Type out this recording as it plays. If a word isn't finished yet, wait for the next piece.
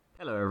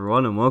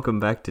everyone, and welcome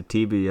back to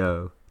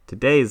TBO.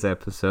 Today's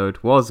episode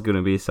was going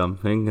to be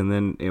something, and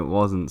then it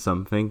wasn't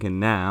something, and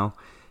now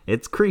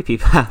it's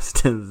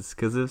Creepypastas,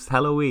 because it's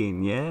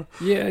Halloween, yeah?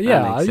 Yeah,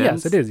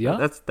 yes, it is,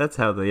 yeah. That's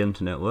how the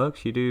internet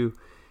works. You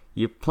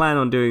plan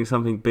on doing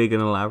something big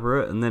and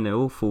elaborate, and then it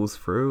all falls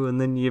through,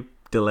 and then you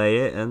delay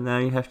it, and now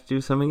you have to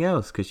do something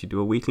else, because you do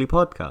a weekly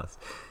podcast.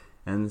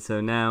 And so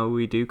now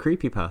we do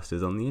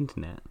Creepypastas on the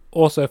internet.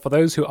 Also, for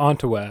those who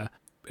aren't aware,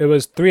 it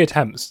was 3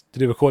 attempts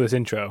to record this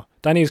intro.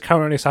 Danny is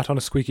currently sat on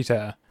a squeaky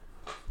chair,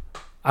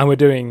 and we're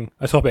doing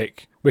a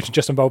topic which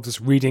just involves us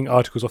reading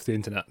articles off the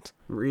internet.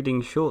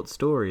 Reading short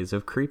stories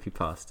of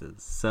creepypastas.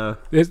 So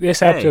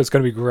this episode is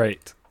going to be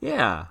great.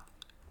 Yeah.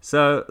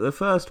 So the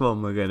first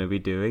one we're going to be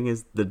doing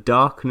is The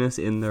Darkness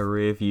in the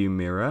Rearview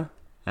Mirror.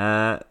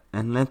 And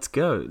let's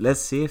go.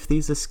 Let's see if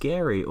these are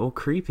scary or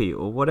creepy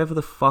or whatever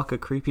the fuck a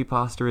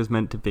creepypasta is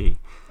meant to be.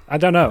 I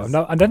don't know.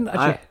 No, I didn't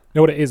actually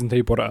know what it is until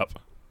you brought it up.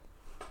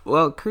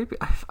 Well,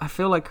 I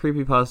feel like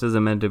creepypastas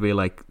are meant to be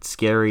like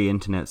scary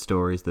internet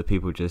stories that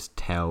people just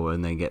tell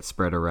and they get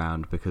spread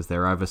around because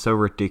they're either so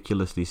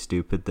ridiculously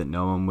stupid that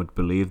no one would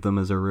believe them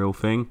as a real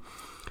thing,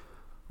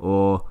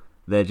 or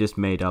they're just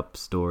made up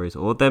stories,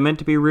 or they're meant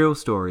to be real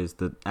stories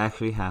that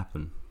actually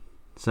happen.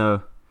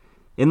 So,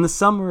 in the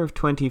summer of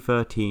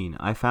 2013,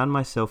 I found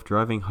myself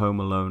driving home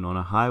alone on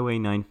a Highway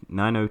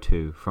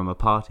 902 from a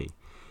party.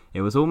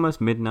 It was almost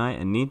midnight,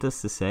 and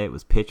needless to say, it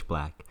was pitch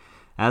black.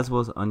 As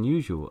was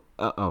unusual...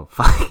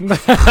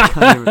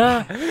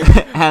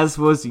 As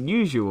was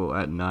usual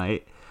at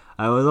night,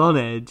 I was on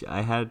edge.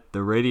 I had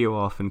the radio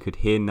off and could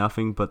hear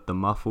nothing but the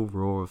muffled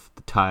roar of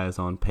the tires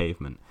on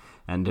pavement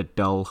and a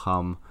dull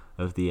hum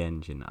of the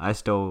engine. I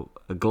stole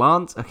a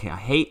glance... Okay, I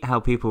hate how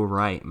people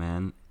write,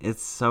 man.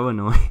 It's so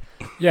annoying.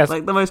 Yes. It's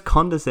like the most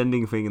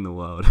condescending thing in the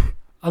world.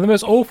 And the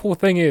most awful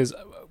thing is,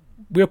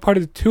 we're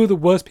probably 2 of the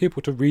worst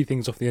people to read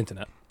things off the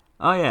internet.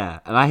 Oh yeah,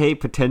 and I hate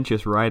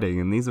pretentious writing,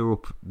 and these are all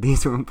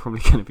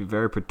probably going to be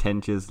very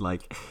pretentious,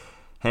 like,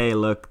 hey,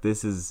 look,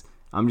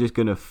 I'm just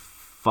going to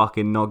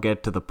fucking not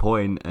get to the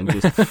point and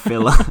just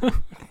fill up.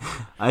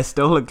 I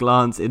stole a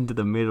glance into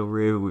the middle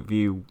rear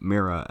view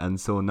mirror and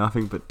saw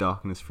nothing but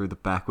darkness through the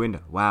back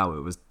window. Wow,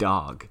 it was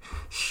dark.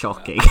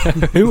 Shocking.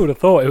 Who would have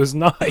thought it was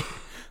night?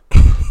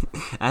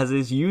 As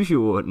is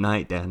usual at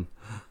night, Dan.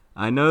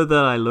 I know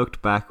that I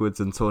looked backwards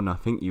and saw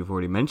nothing. You've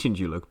already mentioned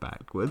you looked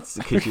backwards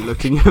because you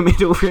looked in your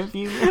middle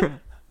rearview mirror.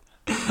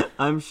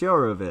 I'm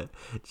sure of it.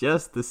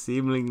 Just the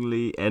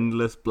seemingly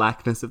endless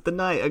blackness of the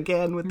night.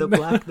 Again with the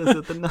blackness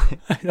of the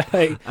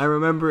night. I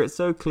remember it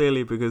so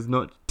clearly because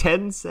not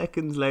 10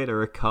 seconds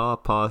later a car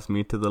passed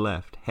me to the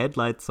left.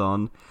 Headlights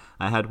on.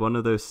 I had one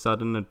of those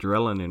sudden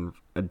adrenaline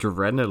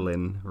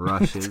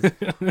rushes,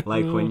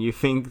 like when you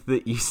think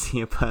that you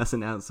see a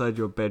person outside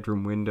your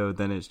bedroom window,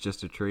 then it's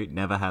just a treat.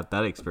 Never had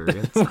that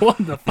experience. What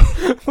the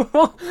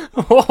fuck?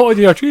 What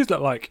do your trees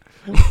look like?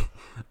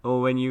 Or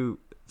when you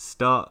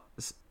start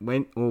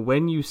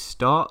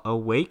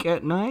awake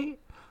at night.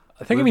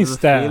 I think it means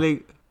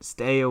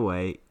stay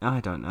awake. I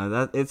don't know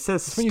that it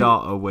says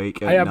start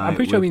awake at night. I'm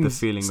pretty sure it means the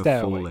feeling of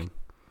falling. Awake.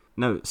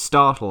 No,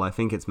 startle. I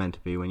think it's meant to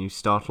be when you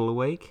startle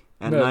awake.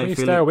 At night, when you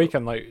stay awake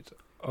at night,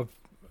 or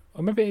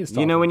maybe it's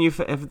startle. You know when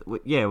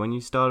when you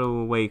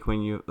startle awake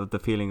of the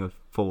feeling of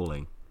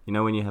falling. You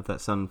know when you have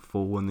that sudden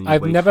fall and then you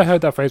I've never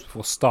heard that phrase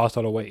before.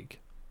 Startle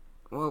awake.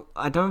 Well,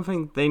 I don't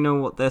think they know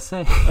what they're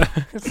saying.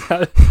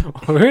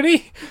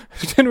 Really?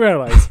 I didn't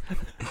realise.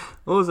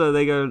 Also,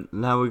 they go,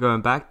 now we're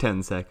going back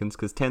 10 seconds,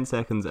 because 10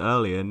 seconds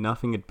earlier,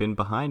 nothing had been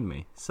behind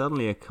me.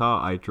 Suddenly a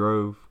car I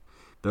drove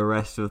the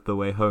rest of the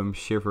way home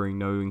shivering,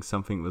 knowing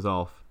something was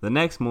off. The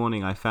next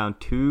morning, I found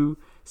 2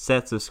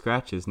 sets of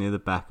scratches near the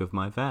back of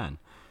my van.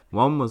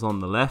 One was on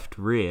the left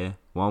rear,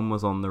 one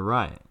was on the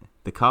right.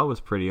 The car was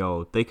pretty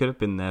old. They could have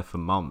been there for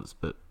months,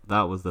 but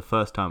that was the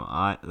first time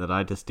that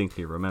I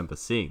distinctly remember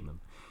seeing them.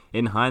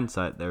 In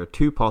hindsight, there are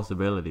 2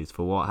 possibilities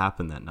for what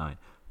happened that night.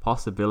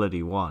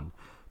 Possibility 1,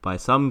 by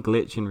some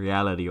glitch in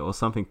reality or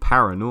something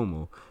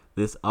paranormal,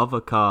 this other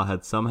car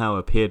had somehow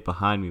appeared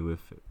behind me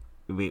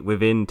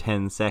within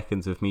 10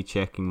 seconds of me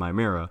checking my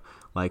mirror,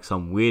 like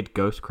some weird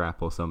ghost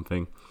crap or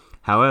something.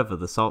 However,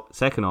 the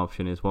second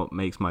option is what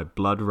makes my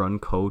blood run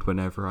cold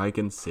whenever I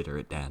consider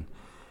it, Dan.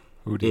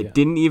 It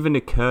didn't even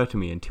occur to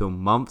me until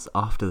months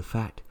after the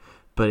fact,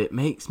 but it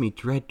makes me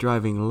dread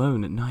driving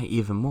alone at night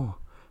even more.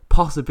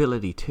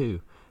 Possibility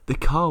 2. The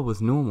car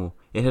was normal.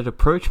 It had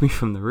approached me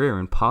from the rear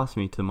and passed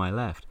me to my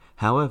left.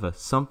 However,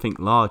 something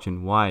large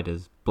and wide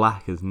as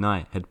black as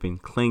night had been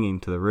clinging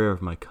to the rear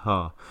of my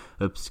car,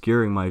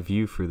 obscuring my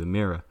view through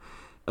the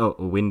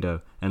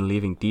window, and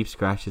leaving deep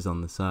scratches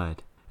on the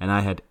side. And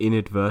I had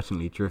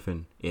inadvertently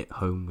driven it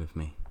home with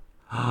me.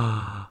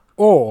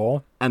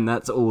 And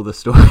that's all the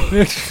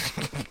story.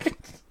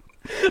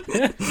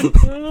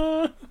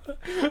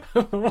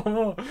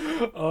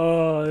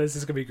 Oh, this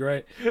is going to be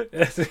great.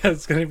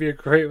 It's going to be a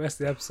great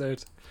rest of the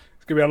episode.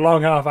 It's going to be a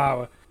long half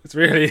hour. It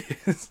really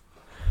is.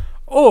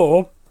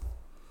 Or,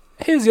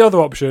 here's the other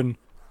option.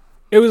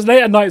 It was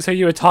late at night, so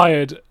you were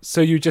tired, so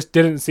you just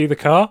didn't see the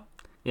car.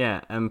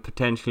 Yeah, and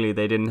potentially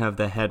they didn't have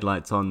their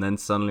headlights on, then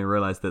suddenly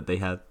realized that they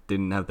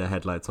didn't have their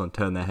headlights on,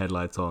 turned their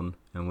headlights on,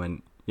 and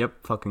went, yep,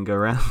 fucking go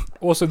around.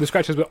 Also, the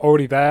scratches were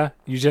already there.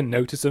 You didn't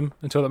notice them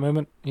until that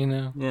moment, you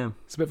know? Yeah.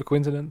 It's a bit of a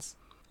coincidence.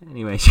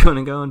 Anyway, do you want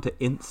to go on to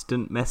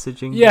instant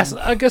messaging? Yes,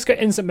 I guess get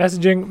instant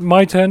messaging.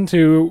 My turn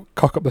to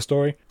cock up the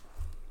story.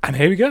 And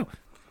here we go.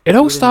 It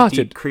all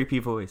started... Deep, creepy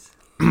voice.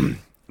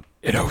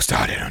 It all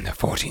started on the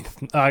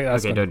 14th...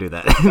 Okay, don't do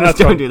that.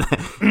 Don't do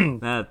that.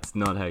 That's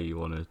not how you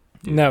want to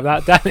do No,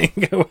 that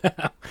didn't go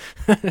well.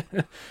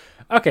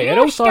 Okay, it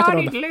all started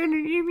on the...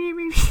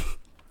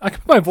 I can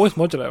put my voice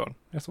modulator on.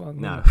 That's what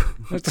No.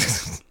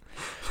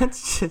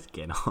 Let's just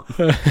get on.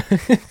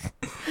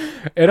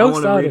 It I all want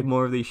to started... read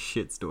more of these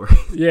shit stories.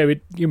 Yeah,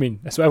 you mean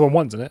that's what everyone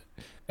wants, isn't it?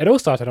 It all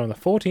started on the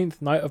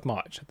 14th night of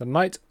March, the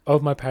night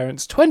of my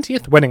parents'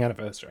 20th wedding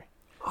anniversary.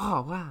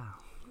 Oh, wow.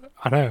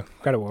 I know,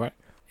 incredible, right?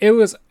 It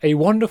was a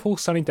wonderful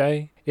sunny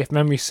day, if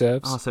memory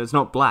serves. Oh, so it's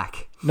not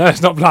black. No,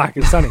 it's not black,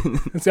 it's sunny.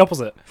 It's the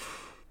opposite.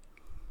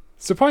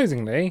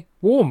 Surprisingly,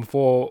 warm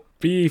before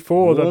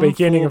the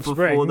beginning of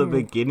spring. Before the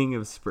beginning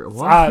of spring.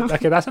 What?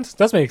 Okay, that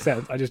does make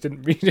sense. I just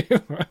didn't read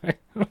it right.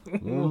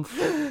 Warm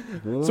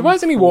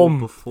Surprisingly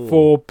warm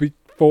for...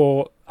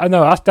 I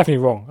know, that's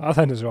definitely wrong. That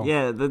sentence is wrong.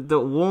 Yeah, the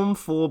warm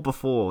for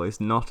before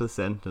is not a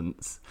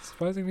sentence.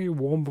 Surprisingly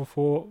warm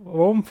for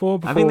before.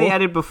 I think they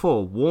added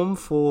before. Warm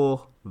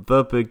for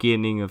the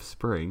beginning of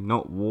spring,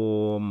 not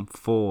warm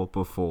for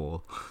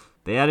before.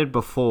 They added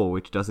before,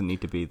 which doesn't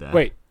need to be there.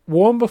 Wait,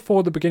 warm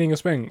before the beginning of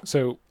spring,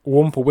 so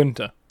warm for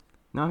winter.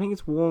 No, I think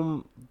it's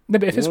warm... No,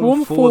 but if it's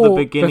warm for the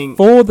beginning...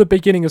 before the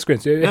beginning of spring...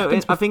 So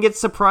no, I think it's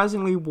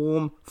surprisingly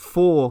warm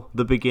for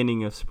the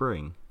beginning of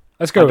spring.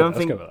 Let's go with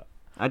that.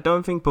 I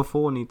don't think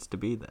before needs to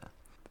be there.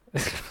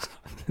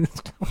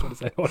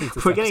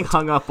 We're getting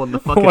hung up on the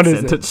fucking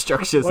sentence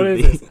structures of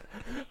these.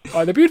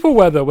 The beautiful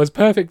weather was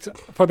perfect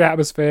for the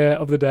atmosphere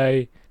of the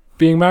day.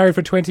 Being married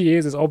for 20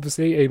 years is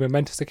obviously a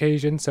momentous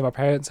occasion, so my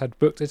parents had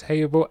booked a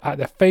table at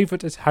their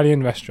favourite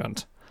Italian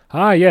restaurant.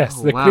 Ah,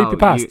 yes,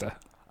 Creepypasta.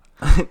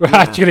 We're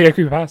actually a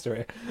creepypasta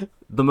here.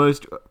 The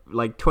most,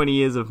 20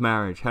 years of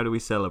marriage. How do we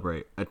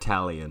celebrate?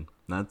 Italian.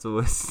 That's how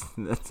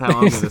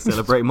I'm going to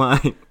celebrate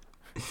mine.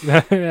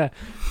 Yeah.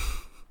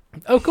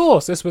 Of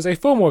course, this was a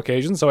formal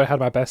occasion, so I had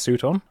my best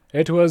suit on.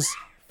 It was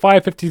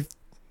 5:50.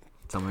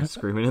 Someone's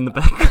screaming in the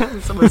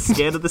background. Someone's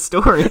scared of the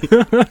story.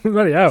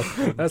 Bloody hell,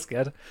 that's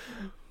good.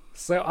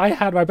 So I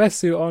had my best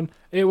suit on.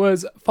 It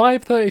was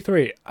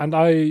 5:33, and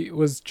I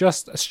was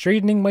just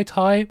straightening my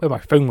tie when my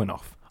phone went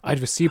off. I'd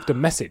received a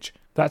message.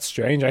 That's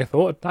strange, I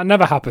thought. That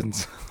never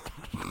happens.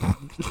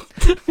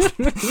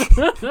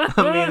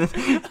 I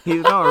mean,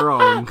 he's not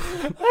wrong.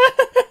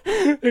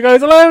 You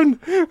guys alone?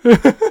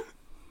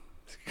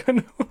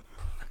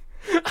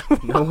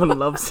 No one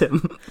loves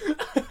him.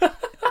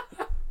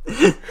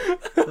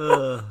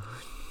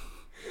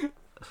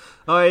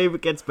 Oh,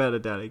 it gets better,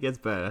 Daddy. It gets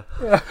better.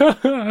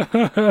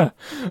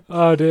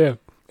 Oh, dear.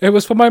 It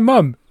was for my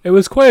mum. It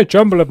was quite a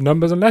jumble of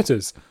numbers and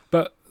letters,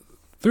 but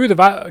through the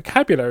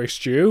vocabulary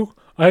stew,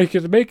 I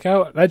could make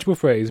out a legible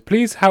phrase.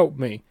 Please help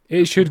me.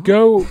 It should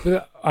go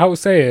without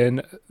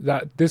saying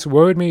that this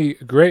worried me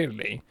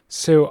greatly,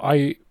 so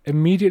I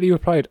immediately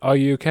replied, "Are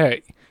you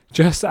okay?"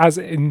 Just as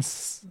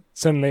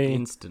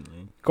instantly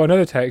got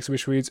another text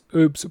which reads,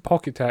 "Oops,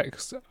 pocket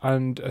text,"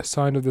 and a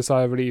sign of the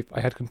sigh of relief. I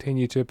had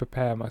continued to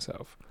prepare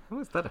myself. How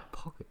is that a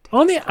pocket text?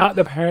 Only at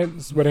the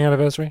parents' wedding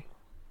anniversary?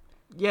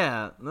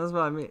 Yeah, that's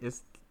what I mean.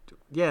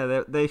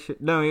 They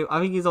should... No, I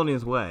think he's on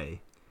his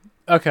way.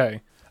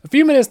 Okay. A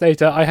few minutes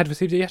later, I had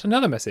received yet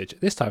another message,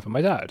 this time from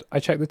my dad. I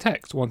checked the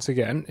text. Once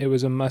again, it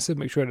was a massive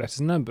mixture of letters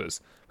and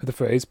numbers, with the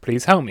phrase,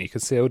 "Please help me,"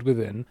 concealed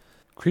within.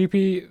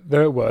 Creepy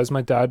though it was,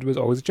 my dad was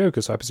always a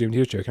joker, so I presumed he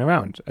was joking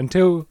around.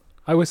 Until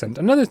I was sent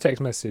another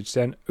text message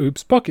saying,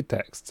 "Oops, pocket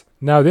text."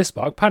 Now this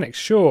sparked panic.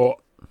 Sure,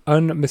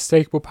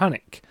 unmistakable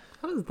panic.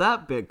 How does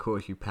that bit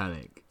cause you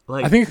panic?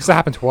 I think it's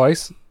happened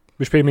twice,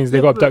 which probably means they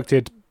got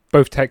abducted,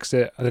 both texted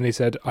it, and then he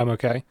said, "I'm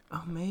okay."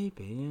 Oh,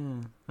 maybe,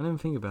 yeah. I didn't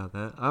think about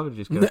that. I would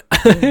just go...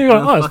 You're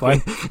like, "Oh, it's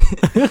fine."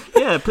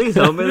 Yeah, please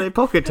help me. They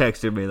pocket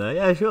texted me there.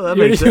 Yeah, sure, that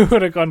makes sense. You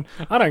would have gone,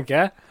 "I don't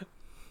care."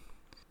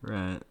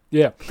 Right.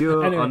 Yeah.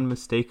 Pure,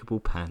 unmistakable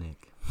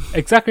panic.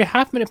 Exactly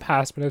half a minute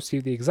passed when I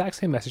received the exact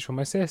same message from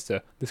my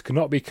sister. This could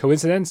not be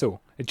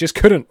coincidental. It just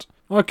couldn't.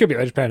 Well, it could be.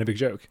 They're just playing a big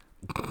joke.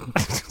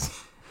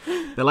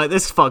 They're like,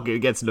 this fucker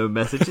gets no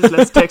messages.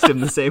 Let's text him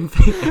the same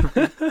thing.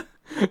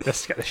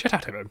 Let's get the shit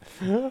out of him.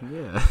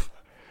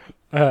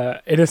 Yeah.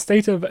 In a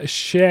state of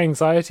sheer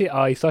anxiety,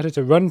 I started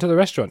to run to the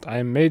restaurant.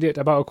 I made it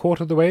about a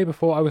quarter of the way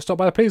before I was stopped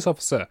by a police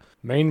officer.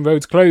 "Main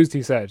road's closed,"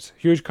 he said.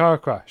 "Huge car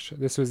crash."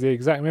 This was the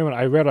exact moment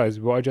I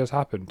realised what had just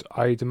happened.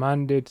 I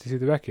demanded to see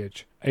the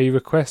wreckage. A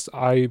request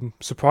I'm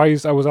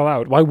surprised I was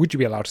allowed. Why would you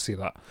be allowed to see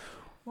that?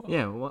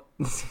 Yeah, what?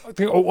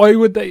 Why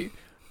would they?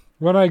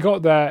 When I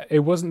got there,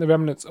 it wasn't the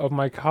remnants of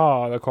my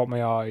car that caught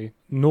my eye,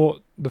 nor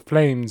the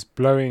flames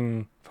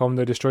blowing from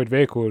the destroyed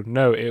vehicle.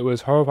 No, it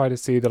was horrified to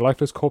see the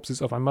lifeless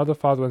corpses of my mother,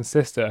 father, and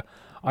sister.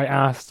 I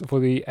asked for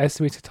the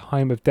estimated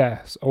time of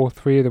deaths. All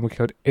three of them were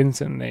killed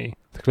instantly.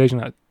 The collision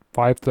at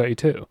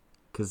 5:32.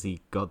 Because he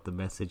got the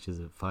messages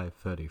at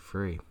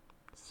 5:33.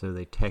 So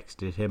they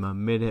texted him a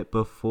minute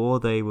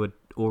before they were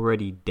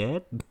already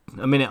dead?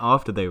 A minute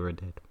after they were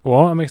dead.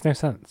 Well, that makes no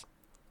sense.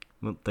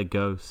 Well, the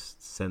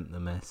ghost sent the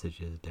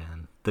messages,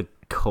 Dan. The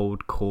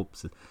cold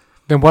corpses.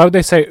 Then why would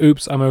they say,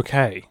 oops, I'm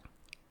okay?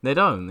 They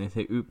don't. They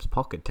say, oops,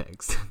 pocket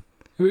text.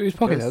 Oops,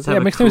 pocket text? Ghosts Yeah, have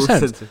it a makes no cruel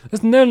sense. sense of-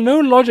 There's no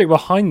logic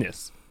behind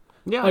this.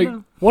 Yeah, Like, I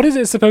know. what is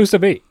it supposed to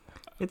be?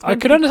 It's I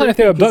meant could to be understand if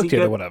they were creepy 'cause abducted you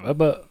or get- whatever,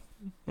 but...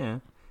 Yeah.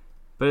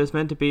 But it's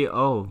meant to be,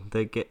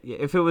 they get...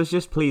 If it was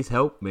just, please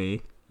help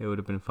me, it would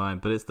have been fine.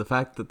 But it's the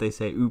fact that they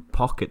say, ooh,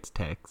 pockets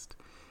text.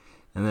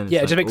 And then it's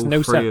Yeah, it just makes all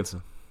no three sense.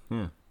 of them.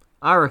 Yeah.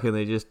 I reckon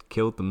they just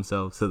killed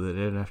themselves so that they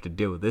don't have to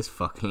deal with this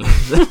fucking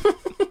letter.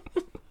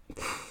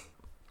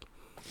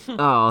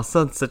 Oh,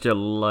 son's such a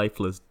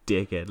lifeless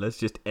dickhead. Let's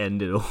just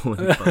end it all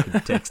and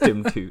fucking text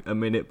him to a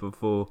minute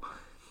before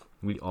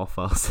we off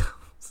ourselves.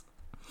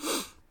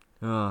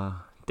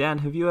 Dan,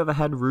 have you ever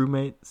had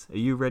roommates? Are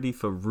you ready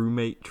for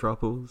roommate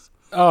troubles?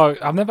 Oh,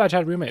 I've never actually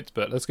had roommates,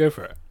 but let's go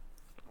for it.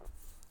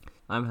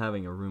 I'm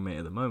having a roommate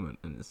at the moment,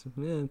 and it's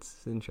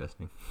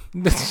interesting.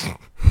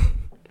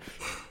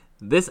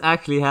 This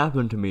actually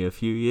happened to me a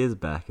few years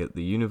back at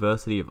the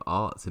University of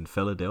Arts in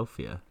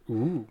Philadelphia.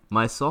 Ooh.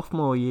 My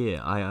sophomore year,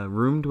 I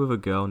roomed with a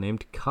girl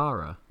named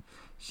Kara.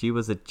 She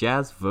was a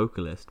jazz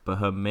vocalist, but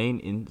her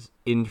main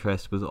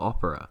interest was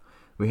opera.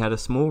 We had a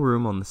small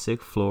room on the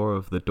 6th floor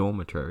of the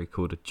dormitory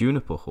called a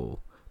Juniper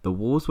Hall. The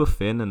walls were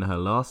thin, and her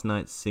last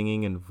night's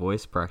singing and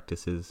voice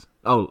practices...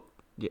 Oh,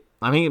 yeah,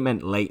 I think it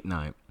meant late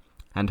night.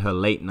 And her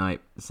late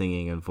night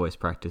singing and voice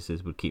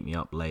practices would keep me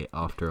up late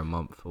after a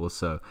month or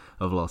so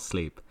of lost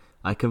sleep.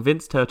 I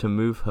convinced her to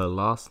move her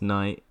last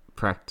night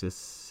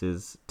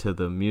practices to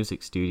the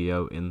music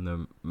studio in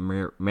the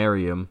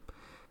Merriam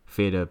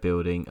Theatre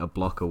building a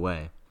block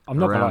away. I'm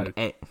not gonna Around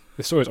lie.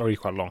 This story's already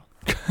quite long.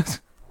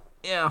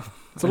 Yeah.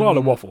 It's a lot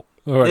of waffle.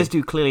 Alright. This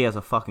dude clearly has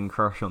a fucking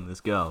crush on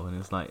this girl, and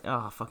it's like,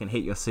 I fucking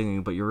hate your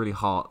singing, but you're really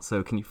hot,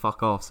 so can you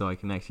fuck off so I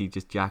can actually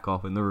just jack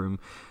off in the room?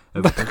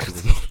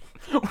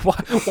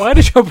 Why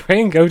did your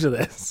brain go to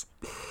this?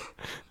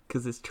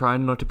 Because it's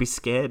trying not to be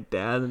scared,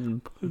 Dad,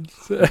 and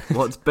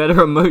what's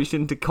better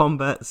emotion to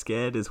combat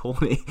scared is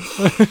horny.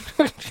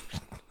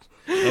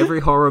 Every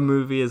horror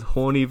movie is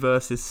horny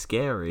versus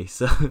scary,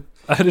 so...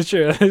 That is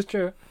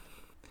true.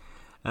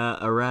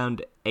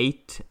 Around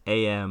 8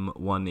 a.m.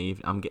 one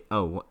evening,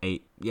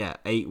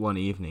 8 one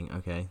evening,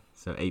 okay,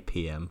 so 8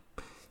 p.m.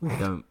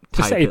 Don't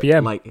Just type say 8 it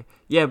p.m. like,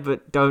 yeah,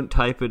 but don't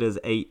type it as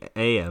 8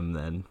 a.m.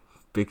 then,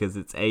 because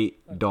it's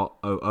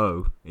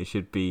 8.00, it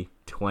should be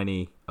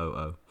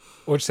 20.00.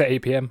 Or just say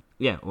 8 p.m.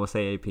 Yeah, or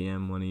say 8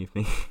 p.m. one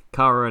evening.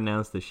 Kara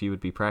announced that she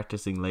would be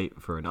practicing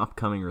late for an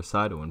upcoming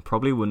recital and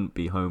probably wouldn't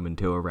be home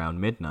until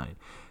around midnight.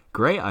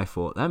 Great, I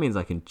thought. That means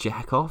I can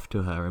jack off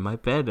to her in my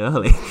bed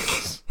early.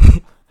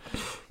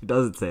 It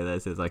doesn't say that.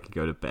 It says I can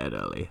go to bed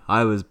early.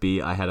 I was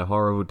beat. I had a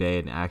horrible day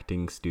in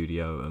acting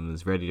studio and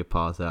was ready to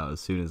pass out as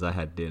soon as I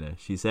had dinner.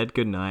 She said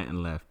goodnight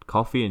and left,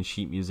 coffee and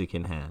sheet music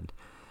in hand.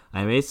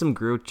 I made some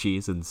grilled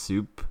cheese and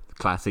soup,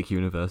 classic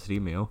university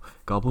meal,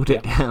 gobbled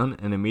it down,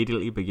 and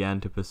immediately began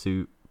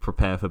to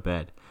prepare for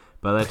bed.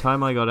 By the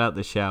time I got out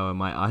the shower,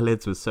 my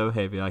eyelids were so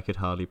heavy I could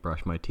hardly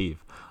brush my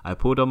teeth. I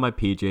pulled on my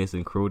PJs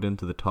and crawled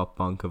into the top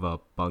bunk of our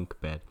bunk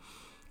bed.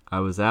 I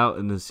was out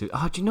in the suit.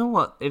 Oh, do you know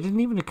what? It didn't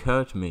even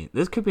occur to me.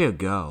 This could be a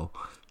girl.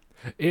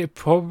 It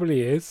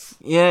probably is.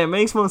 Yeah, it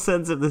makes more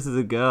sense if this is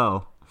a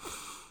girl.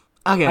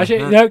 Okay.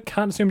 Actually, no,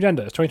 can't assume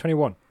gender. It's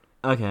 2021.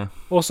 Okay.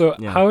 Also,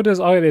 how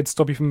does eyelids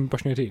stop you from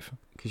brushing your teeth?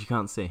 Because you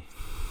can't see.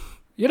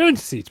 You don't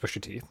see to brush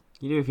your teeth.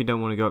 You do if you don't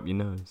want to go up your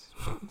nose.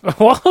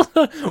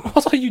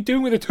 What are you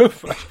doing with a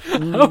toothbrush?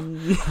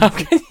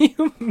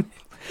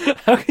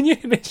 How can you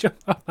miss your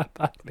mouth that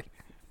badly?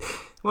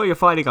 Well, you're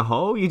finding a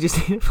hole. You just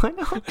need to find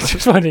a hole.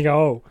 Just finding a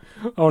hole.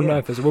 Oh no,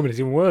 if there's a woman,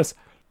 it's even worse.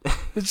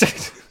 It's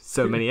just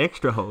So many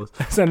extra holes.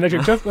 it's an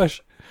electric toothbrush.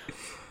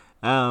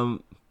 But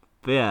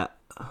yeah,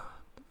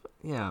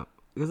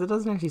 because it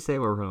doesn't actually say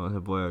whether or not a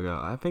boy or girl.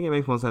 I think it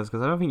makes more sense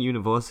because I don't think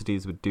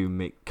universities would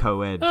do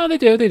co-ed. Oh, they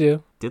do.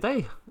 Did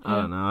they? I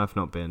don't know. I've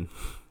not been,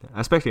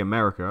 especially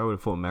America. I would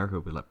have thought America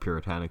would be like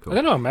puritanical. I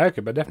don't know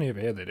America, but definitely over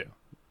here they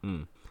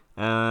do.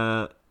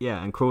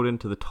 And crawled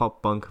into the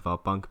top bunk of our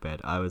bunk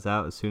bed. I was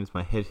out as soon as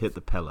my head hit the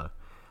pillow.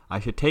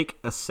 I should take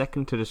a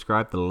second to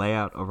describe the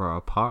layout of our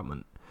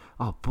apartment.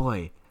 Oh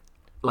boy,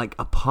 like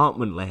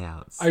apartment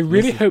layouts. I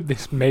really hope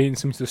this made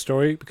sense to the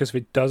story, because if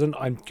it doesn't,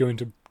 I'm going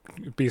to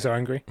be so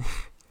angry.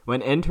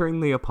 When entering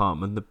the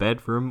apartment, the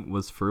bedroom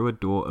was through a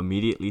door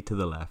immediately to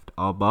the left.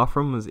 Our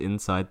bathroom was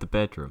inside the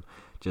bedroom,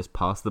 just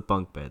past the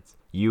bunk beds.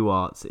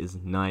 UArts is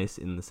nice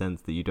in the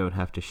sense that you don't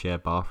have to share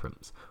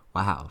bathrooms.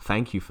 Wow,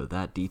 thank you for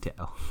that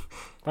detail.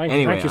 Thank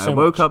Anyway, you so I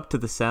woke much. up to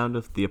the sound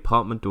of the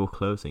apartment door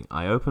closing.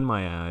 I opened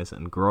my eyes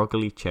and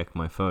groggily checked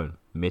my phone.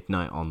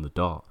 Midnight on the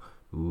dot.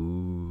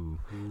 Ooh.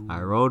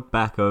 I rolled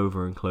back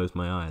over and closed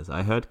my eyes.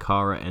 I heard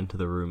Kara enter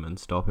the room and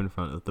stop in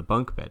front of the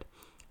bunk bed,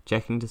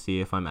 checking to see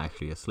if I'm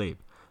actually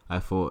asleep. I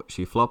thought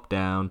she flopped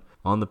down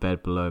on the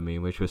bed below me,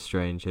 which was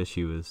strange as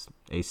she was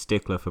a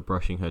stickler for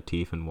brushing her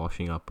teeth and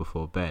washing up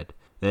before bed.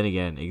 Then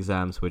again,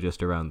 exams were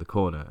just around the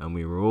corner, and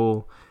we were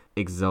all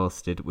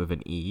exhausted with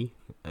an E.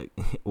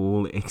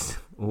 All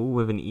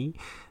with an E.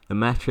 The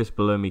mattress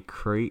below me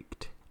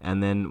creaked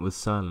and then was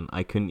silent.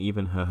 I couldn't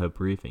even hear her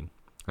breathing.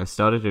 I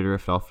started to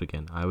drift off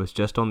again. I was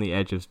just on the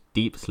edge of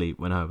deep sleep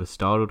when I was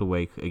startled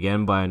awake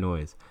again by a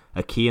noise,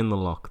 a key in the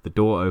lock, the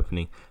door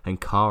opening,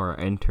 and Kara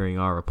entering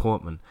our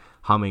apartment,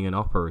 humming an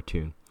opera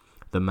tune.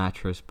 The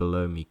mattress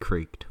below me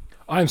creaked.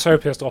 I'm so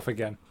pissed off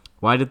again.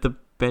 Why did the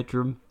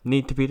bedroom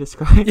need to be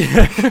described?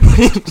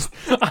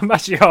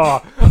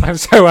 I'm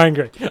so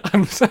angry.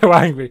 I'm so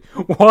angry.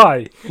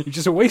 Why? You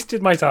just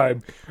wasted my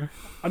time.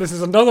 And this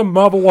is another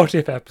Marvel What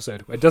If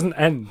episode where it doesn't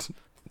end.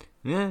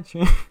 Yeah,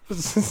 sure.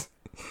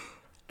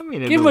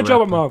 Give him a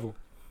job at Marvel.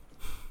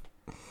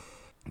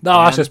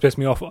 No, that's just pissed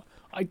me off.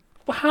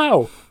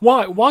 How?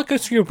 Why? What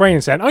goes through your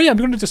brain saying, "Oh yeah, I'm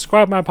going to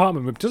describe my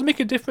apartment"? Does it make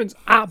a difference?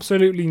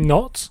 Absolutely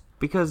not.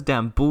 Because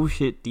damn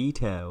bullshit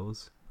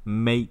details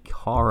make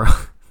horror.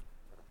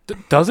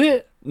 Does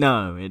it?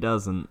 No, it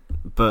doesn't.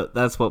 But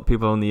that's what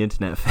people on the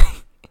internet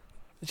think.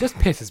 It just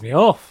pisses me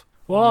off.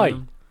 Why?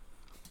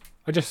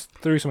 I just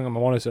threw something on my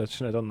monitor. I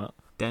shouldn't have done that.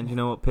 Dan, do you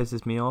know what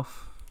pisses me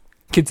off?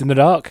 Kids in the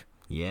dark.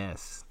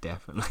 Yes,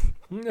 definitely.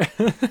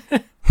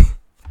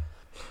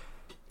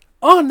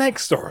 Our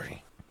next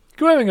story.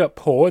 Growing up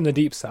poor in the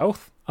Deep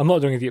South, I'm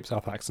not doing a Deep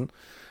South accent,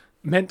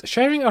 meant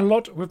sharing a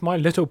lot with my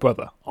little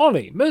brother,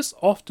 Ollie. Most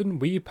often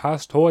we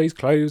passed toys,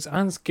 clothes,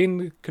 and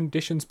skin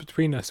conditions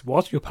between us.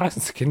 What? You're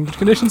passing skin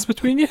conditions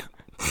between you?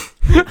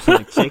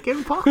 Like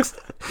chicken pox?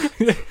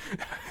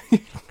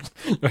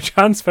 You're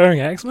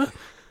transferring eczema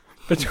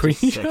between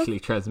each other? Sexually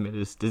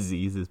transmitted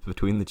diseases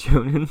between the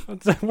children.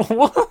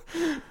 What?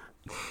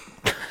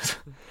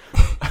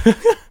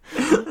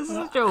 That's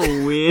such a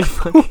weird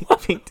fucking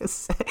thing to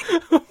say.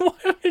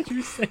 Why would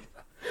you say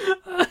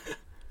that?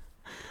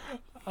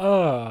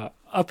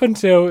 Up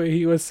until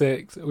he was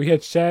 6, we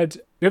haven't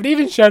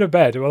even shared a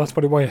bed. Well, that's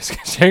probably why you're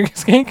sharing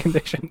skin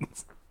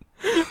conditions.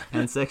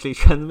 And sexually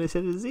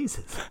transmitted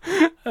diseases.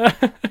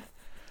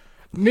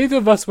 Neither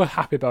of us were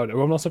happy about it.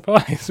 Well, I'm not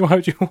surprised. Why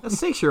would you want... A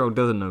 6-year-old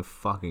doesn't know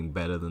fucking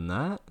better than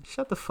that.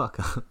 Shut the fuck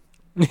up.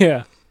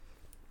 Yeah.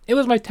 It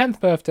was my 10th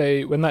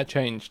birthday when that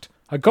changed.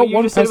 I got you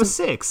one just present.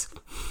 said it was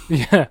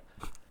 6. Yeah.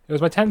 It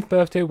was my 10th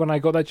birthday when I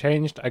got that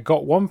changed. I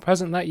got one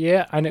present that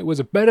year, and it was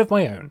a bed of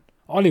my own.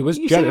 Ollie was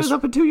you jealous. Said it was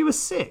up until you were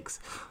 6.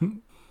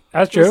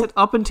 That's true. You said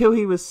up until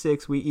he was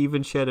 6, we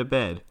even shared a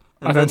bed.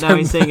 And then now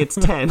he's saying it's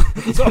 10.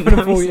 It's up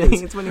in 4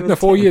 years. It's when he was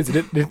 4 10. years.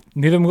 Did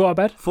neither of them got a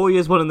bed? 4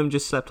 years, one of them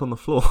just slept on the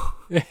floor.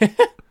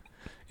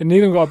 And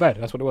neither of them got a bed.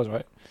 That's what it was,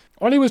 right?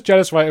 Ollie was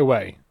jealous right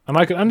away. And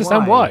I could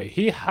understand why.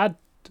 He had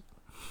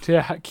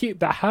to keep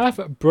that half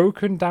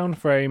broken down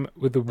frame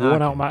with the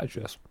worn out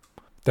mattress.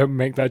 Don't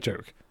make that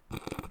joke.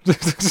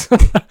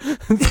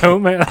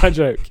 Don't make that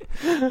joke.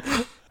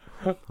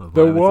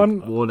 The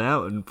one worn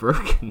out and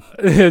broken.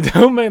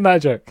 Don't make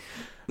that joke.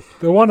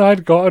 The one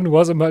I'd gotten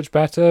wasn't much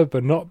better,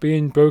 but not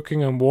being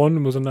broken and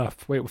worn was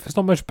enough. Wait, it's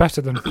not much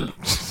better than...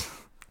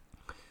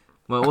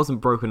 Well, it wasn't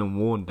broken and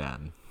worn,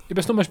 Dan. Yeah, but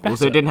it's not much better.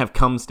 Also, it didn't have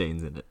cum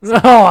stains in it.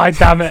 Oh,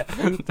 damn it.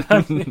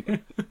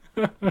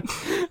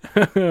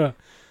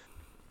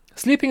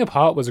 Sleeping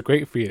apart was a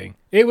great feeling.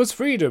 It was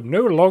freedom.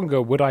 No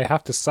longer would I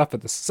have to suffer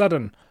the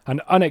sudden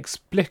and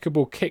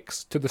inexplicable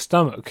kicks to the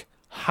stomach.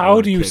 How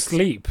do you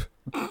sleep?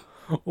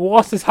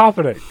 What is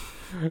happening?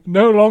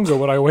 No longer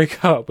would I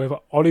wake up with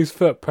Ollie's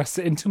foot pressed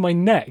into my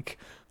neck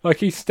like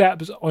he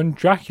stepped on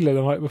Dracula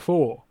the night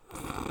before.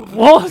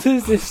 What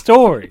is this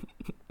story?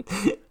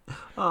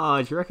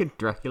 Oh, do you reckon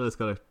Dracula's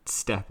got a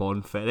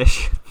step-on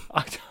fetish?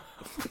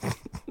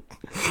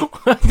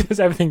 Why does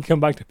everything come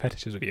back to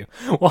fetishes with you?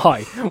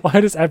 Why?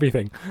 Why does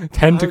everything?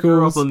 Tentacles? I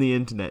grew up on the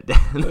internet,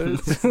 Dan.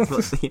 This is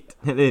what the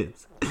internet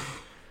is.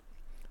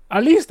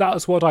 At least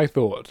that's what I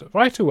thought.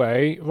 Right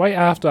away, right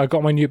after I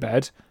got my new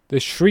bed, the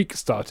shriek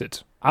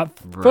started. At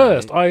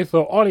first, I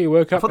thought Ollie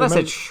woke up... I thought that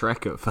said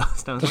Shrek at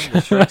first. I was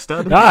like, Shrek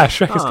started?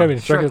 Shrek is coming.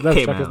 Shrek is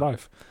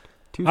life.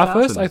 2000. At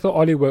first, I thought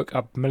Ollie woke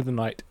up in the middle of the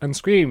night and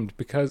screamed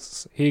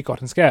because he had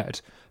gotten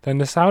scared. Then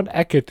the sound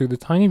echoed through the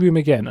tiny room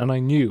again, and I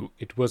knew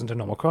it wasn't a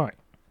normal cry.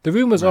 The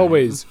room was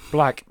always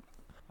black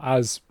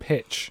as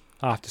pitch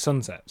after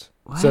sunset.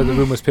 What? So the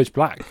room was pitch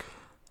black.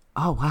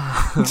 Oh,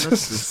 wow. That's the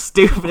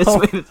stupidest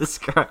way to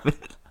describe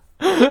it.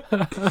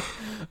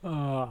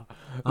 The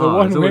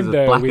one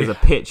window as black as a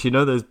pitch. You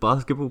know those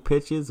basketball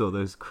pitches or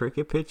those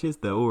cricket pitches?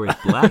 They're always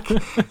black.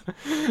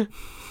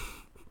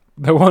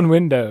 The one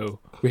window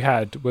we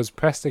had was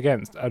pressed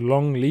against a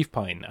long leaf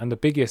pine, and the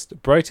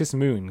biggest, brightest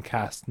moon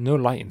cast no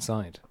light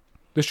inside.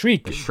 The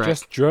shriek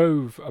just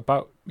drove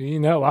about...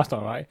 that's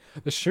not right.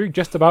 The shriek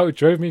just about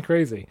drove me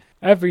crazy.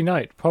 Every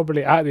night,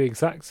 probably at the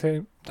exact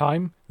same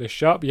time, the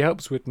sharp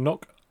yelps would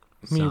knock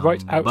me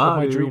right out of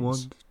my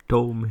dreams.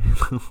 Told me.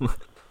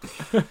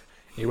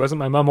 It wasn't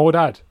my mum or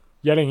dad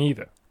yelling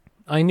either.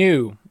 I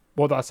knew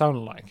what that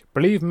sounded like.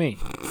 Believe me.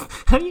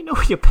 How do you know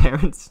what your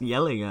parents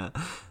yelling at?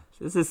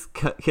 This is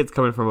kid's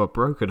coming from a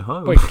broken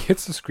home. Wait,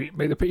 kids are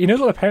screaming. You know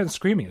what the parents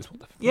screaming is? What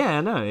the Yeah,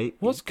 I know.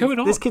 What's going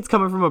on? This kid's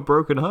coming from a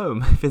broken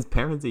home. If his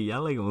parents are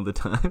yelling all the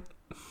time.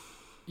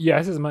 Yeah,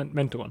 this is a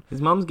mental one.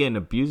 His mum's getting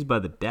abused by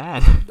the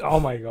dad. Oh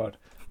my god.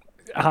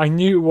 I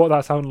knew what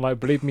that sounded like.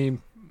 Believe me.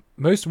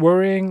 Most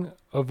worrying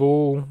of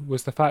all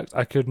was the fact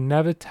I could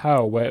never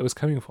tell where it was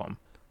coming from.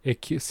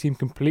 It seemed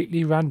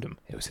completely random.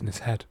 It was in his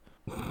head.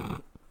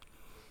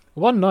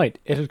 One night,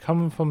 it had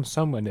come from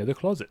somewhere near the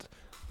closet.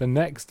 The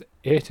next,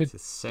 it had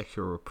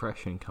sexual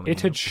repression coming.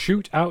 It had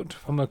shoot out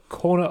from a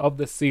corner of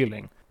the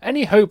ceiling.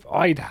 Any hope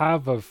I'd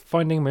have of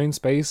finding my own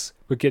space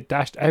would get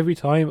dashed every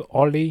time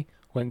Ollie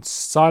went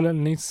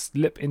silently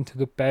slip into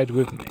the bed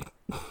with me.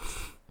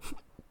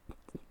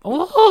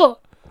 Oh,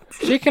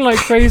 shaking like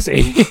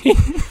crazy.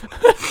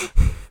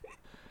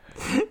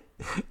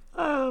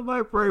 Oh,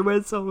 my brain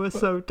went somewhere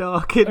so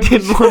dark it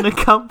didn't want to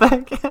come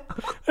back out.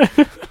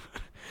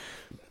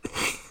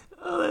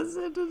 Oh, that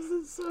sentence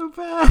is so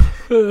bad.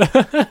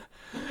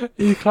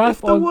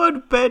 If the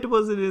word bed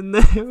wasn't in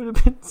there, it would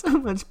have been so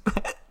much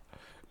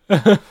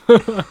better.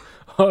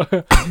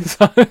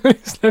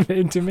 Slip it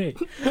into me.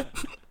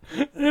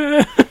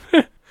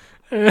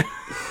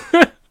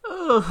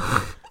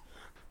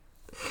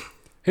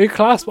 He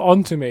clasped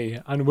onto me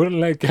and wouldn't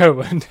let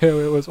go until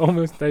it was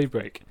almost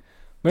daybreak.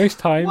 Most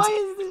times...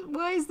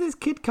 Why is this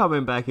kid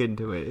coming back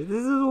into it?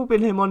 This has all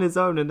been him on his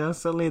own and now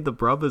suddenly the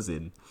brother's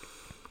in.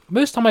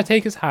 Most time I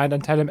take his hand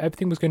and tell him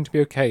everything was going to be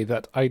okay,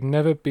 that it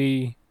would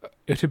be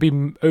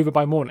over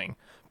by morning,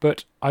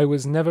 but I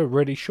was never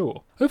really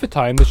sure. Over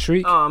time, the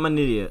shriek... Oh, I'm an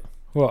idiot.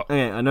 What?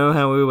 Okay, I know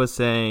how we were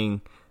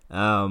saying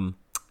the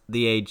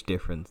age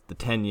difference, the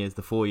 10 years,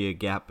 the 4-year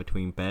gap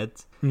between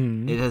beds.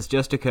 It has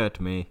just occurred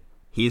to me,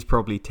 he's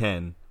probably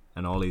 10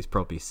 and Ollie's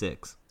probably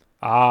 6.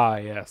 Ah,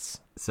 yes.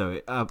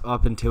 So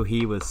up until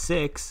he was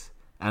 6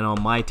 and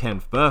on my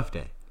 10th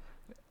birthday.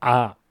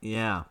 Ah.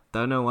 Yeah,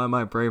 don't know why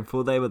my brain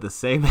thought they were the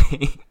same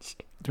age.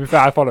 To be fair,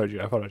 I followed you,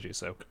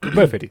 so we're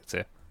both idiots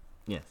here.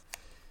 Yes.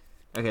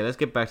 Okay, let's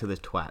get back to this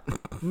twat.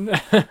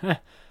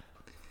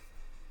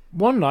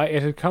 One night,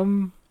 it had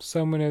come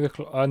somewhere near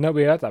the no,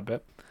 we heard that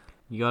bit.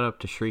 You got up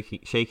to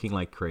shaking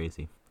like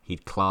crazy.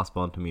 He'd clasp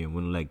onto me and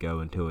wouldn't let go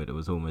until it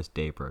was almost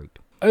daybreak.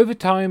 Over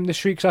time, the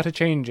shriek started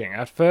changing.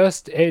 At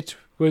first, it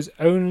was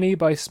only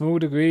by small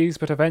degrees,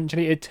 but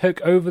eventually it took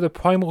over the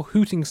primal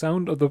hooting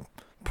sound of the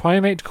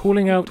primate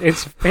calling out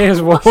its fierce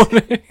warning.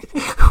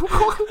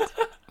 What?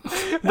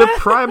 The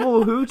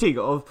primal hooting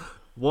of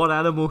what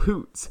animal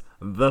hoots?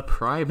 The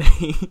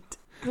primate.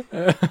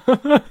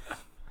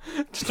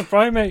 Just a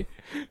primate.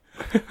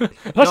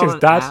 That's his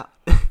dad.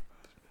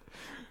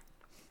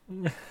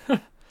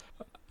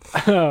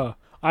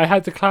 I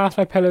had to clasp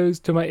my pillows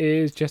to my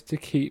ears just to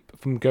keep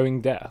from going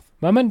deaf.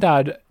 Mum and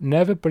Dad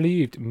never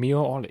believed me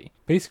or Ollie,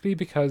 basically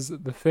because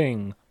the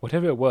thing,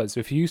 whatever it was,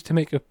 refused to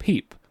make a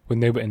peep when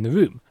they were in the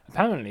room.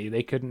 Apparently,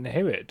 they couldn't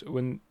hear it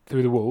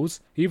through the walls,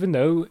 even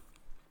though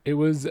it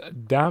was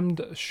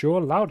damned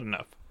sure loud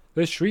enough.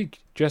 The shriek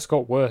just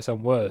got worse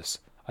and worse,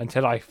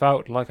 until I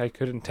felt like I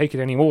couldn't take it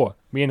anymore.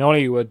 Me and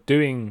Ollie were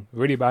doing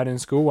really bad in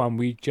school, and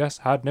we just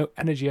had no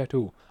energy at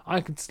all.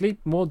 I could sleep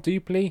more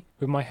deeply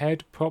with my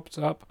head propped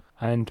up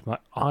and my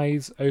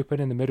eyes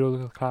open in the middle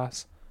of the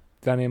class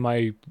than in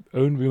my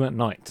own room at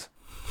night.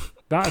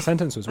 That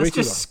sentence was way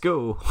too long. That's just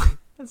school.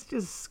 That's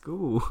just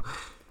school.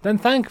 Then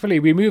thankfully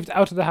we moved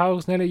out of the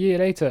house nearly a year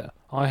later.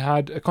 I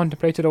had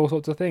contemplated all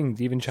sorts of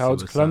things, even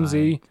Child's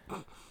clumsy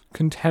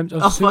contempt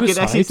of suicide. Oh fuck, it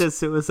actually says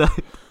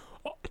suicide.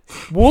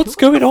 What's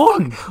going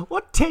on?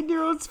 What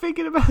 10-year-old's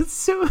thinking about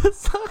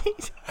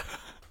suicide?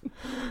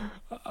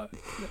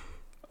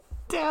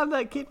 Damn,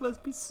 that kid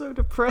must be so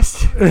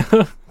depressed.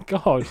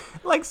 God.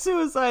 Like,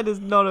 suicide is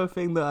not a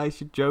thing that I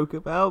should joke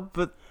about,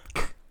 but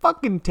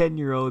fucking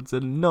 10-year-olds are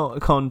not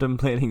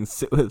contemplating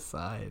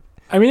suicide.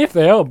 I mean, if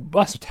they are,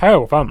 that's a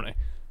terrible family.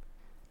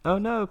 Oh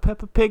no,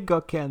 Peppa Pig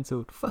got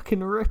cancelled.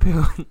 Fucking rip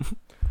it.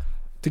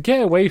 To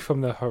get away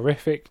from the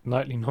horrific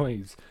nightly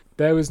noise,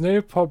 there was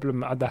no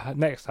problem at the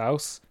next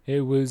house.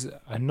 It was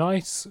a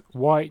nice,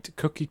 white,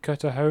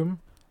 cookie-cutter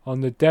home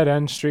on the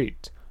dead-end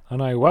street,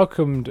 and I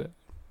welcomed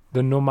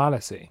the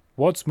normalcy.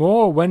 What's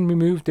more, when we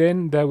moved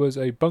in, there was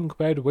a bunk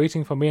bed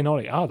waiting for me and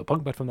Ollie. Ah, the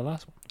bunk bed from the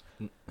last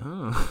one.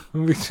 Oh.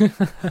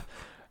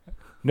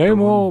 No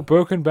more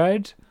broken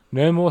bed,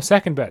 no more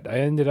second bed. I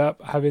ended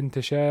up having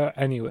to share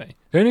anyway.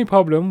 The only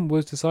problem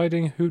was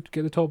deciding who'd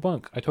get the top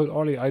bunk. I told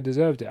Ollie I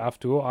deserved it.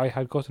 After all, I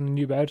had gotten a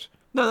new bed.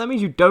 No, that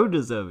means you don't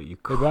deserve it, you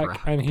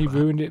crap. And he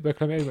ruined it by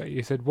coming anyway.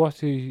 He said, what?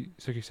 So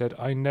he said,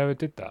 I never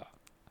did that.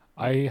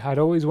 I had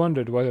always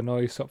wondered whether or not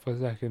he stopped for a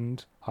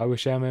second. I was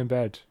sharing my own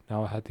bed.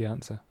 Now I had the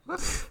answer.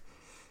 What?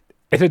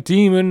 It's a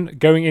demon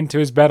going into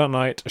his bed at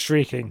night,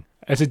 shrieking.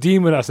 It's a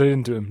demon that said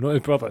into him, not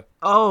his brother.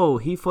 Oh,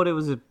 he thought it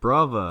was his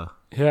brother.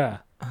 Yeah.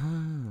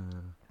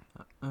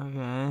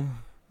 Okay.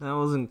 That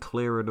wasn't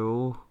clear at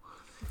all.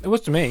 It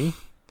was to me.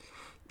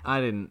 I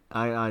didn't.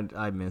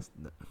 I missed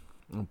that.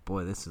 Oh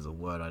boy, this is a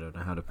word I don't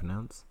know how to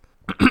pronounce.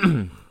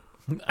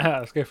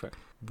 Let's go for it.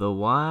 The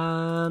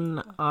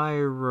one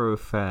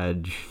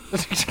irophage.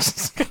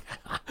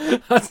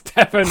 That's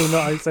definitely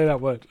not how you say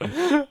that word.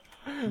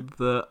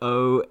 The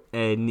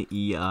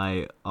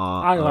ONEIRO.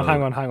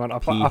 Hang on. I'll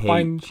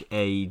find.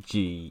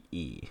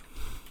 PHAGE.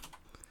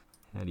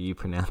 How do you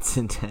pronounce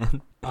it,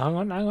 Dan? Hang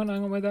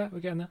on. We're there. We're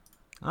getting there.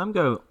 I'm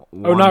going.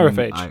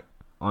 Onirophage.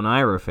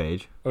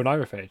 Onirophage.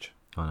 Onirophage.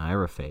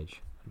 Onirophage.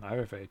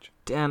 Onirophage.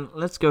 Dan,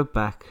 let's go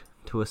back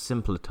to a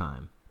simpler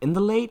time. In the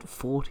late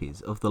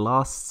 40s of the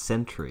last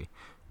century.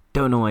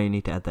 Don't know why you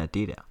need to add that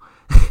detail.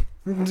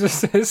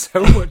 There's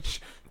so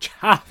much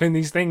chaff in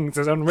these things.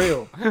 It's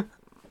unreal.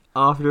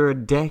 After a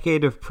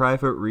decade of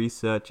private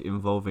research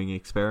involving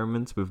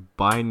experiments with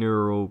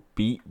binaural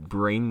beat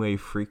brainwave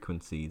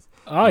frequencies.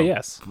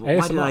 Yes. Why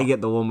ASMR. did I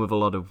get the one with a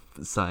lot of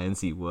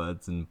sciencey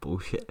words and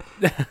bullshit?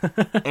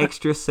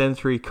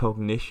 Extrasensory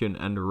cognition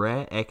and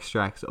rare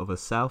extracts of a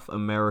South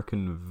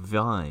American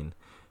vine.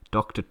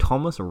 Dr.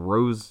 Thomas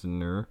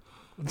Rosner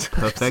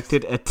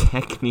perfected a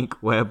technique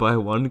whereby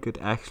one could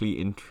actually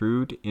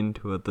intrude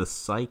into the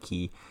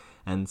psyche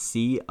and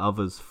see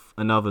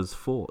another's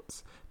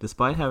thoughts.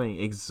 Despite having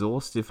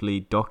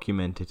exhaustively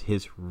documented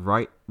his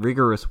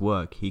rigorous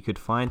work, he could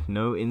find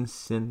no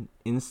institution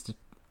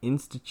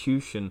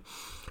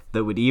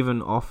that would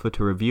even offer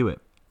to review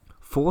it.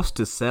 Forced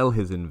to sell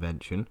his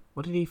invention,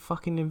 what did he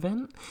fucking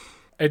invent?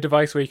 A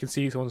device where you can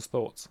see someone's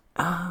thoughts.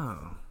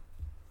 Oh,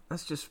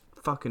 that's just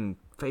fucking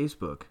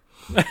Facebook.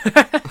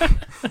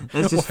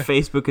 That's just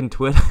Facebook and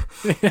Twitter.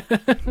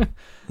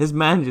 This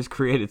man just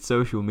created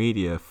social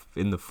media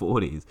in the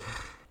 40s.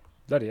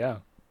 Bloody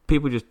hell.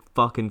 People just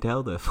fucking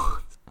tell their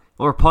thoughts.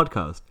 Or a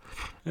podcast.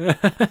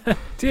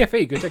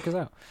 TFE, go check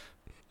us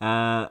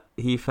out.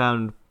 He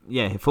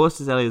forced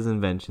to sell his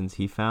inventions.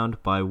 He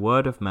found by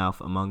word of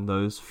mouth among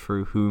those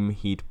through whom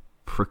he'd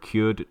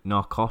procured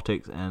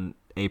narcotics and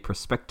a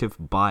prospective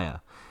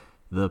buyer.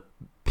 The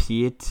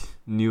Piet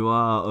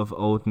Noir of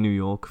Old New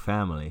York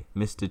family,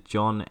 Mr.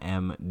 John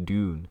M.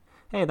 Doone.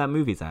 Hey, that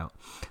movie's out.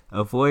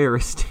 A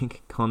voyeuristic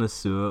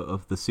connoisseur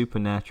of the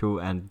supernatural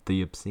and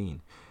the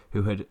obscene,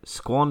 who had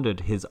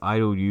squandered his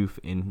idle youth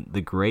in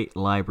the great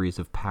libraries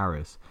of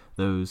Paris,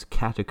 those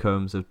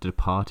catacombs of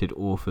departed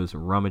authors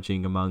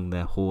rummaging among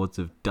their hordes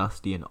of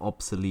dusty and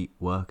obsolete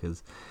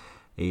workers.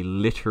 A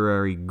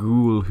literary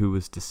ghoul who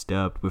was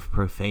disturbed with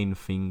profane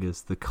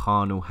fingers, the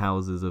carnal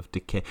houses of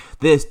decay.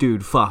 This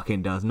dude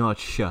fucking does not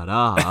shut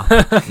up.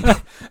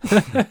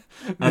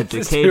 A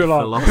decayed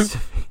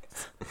philosophy.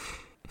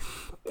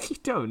 You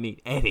don't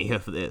need any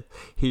of this.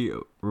 He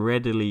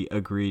readily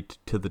agreed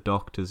to the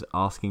doctor's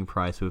asking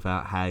price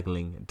without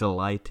haggling,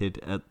 delighted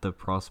at the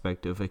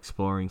prospect of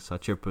exploring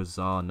such a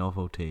bizarre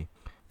novelty.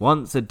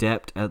 Once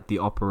adept at the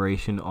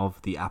operation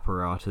of the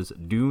apparatus,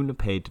 Doone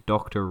paid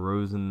Dr.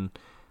 Rosen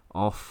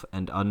off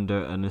and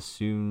under an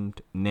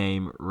assumed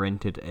name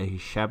rented a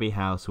shabby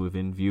house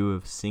within view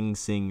of Sing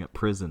Sing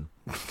prison.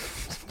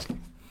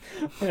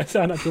 It's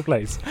an actual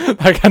place.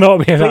 That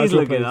cannot be an Please actual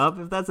look place. it up.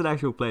 If that's an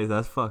actual place,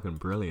 that's fucking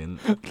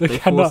brilliant. They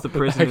force the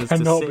prisoners to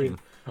cannot sing. be.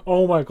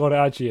 Oh my god, it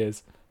actually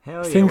is.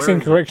 Hell yeah, Sing where Sing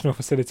is it? Correctional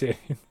Facility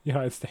in the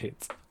United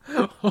States.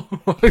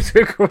 What is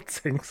it called?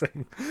 Sing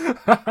Sing.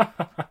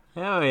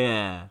 Hell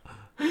yeah.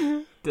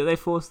 Do they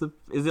force the...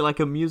 Is it like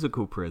a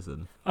musical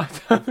prison? I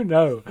don't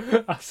know.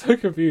 I'm so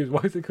confused.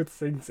 Why is it called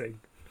Sing Sing?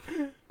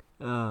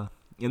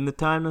 In the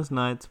timeless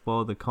nights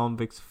while the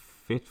convicts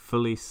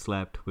fitfully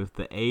slept with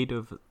the aid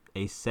of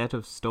a set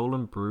of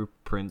stolen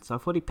blueprints, I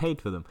thought he paid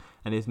for them,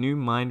 and his new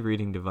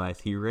mind-reading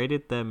device, he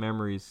raided their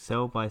memories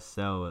cell by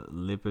cell at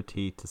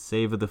liberty to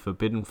savor the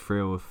forbidden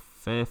thrill of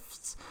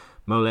thefts,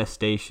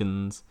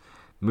 molestations,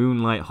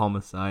 moonlight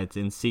homicides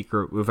in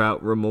secret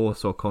without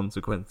remorse or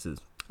consequences.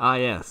 Ah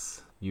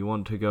yes, you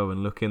want to go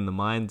and look in the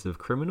minds of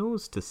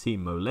criminals to see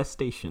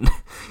molestation.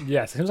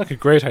 Yes, it seems like a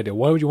great idea.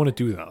 Why would you want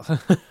to do that?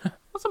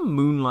 What's a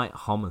moonlight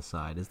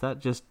homicide? Is that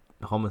just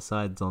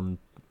homicides on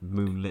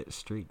moonlit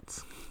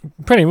streets?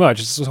 Pretty much.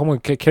 It's just someone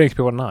killing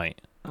people at night.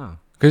 Oh.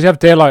 Because you have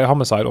daylight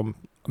homicide or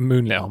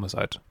moonlit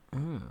homicide.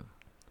 Oh. So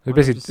Why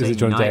basically, not just is say it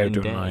during night day or and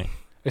during day? night?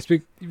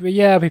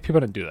 Yeah, but people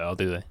don't do that,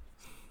 do they?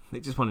 They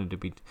just wanted to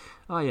be...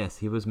 Oh yes,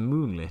 he was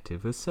moonlit.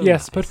 It was so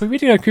Yes, nice. but we're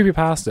reading a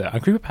creepypasta,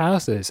 and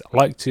creepypastas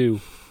like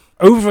to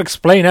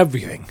over-explain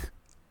everything.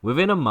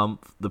 Within a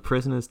month, the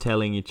prisoners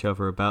telling each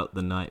other about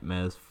the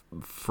nightmares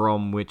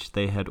from which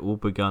they had all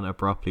begun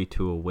abruptly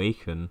to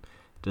awaken,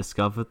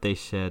 discovered they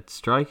shared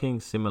striking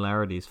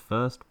similarities.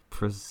 First,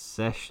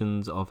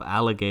 processions of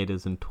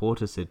alligators and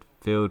tortoises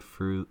filed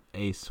through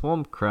a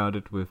swamp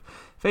crowded with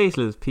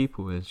faceless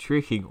people and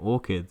shrieking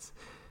orchids.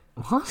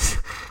 What?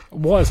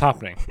 What is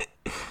happening?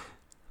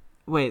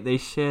 Wait, they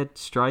shared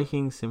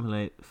striking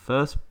similarities.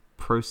 First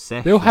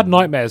procession. They all had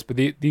nightmares, but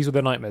these were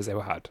the nightmares they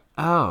all had.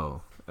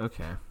 Oh,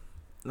 okay.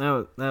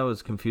 That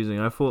was confusing.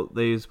 I thought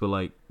these were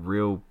like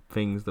real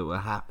things that were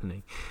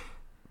happening.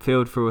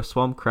 Filled through a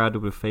swamp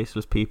crowded with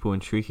faceless people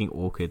and shrieking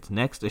orchids.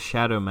 Next, a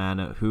shadow man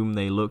at whom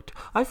they looked.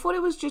 I thought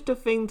it was just a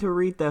thing to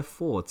read their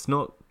thoughts,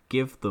 not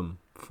give them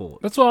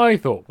thought. That's what I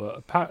thought, but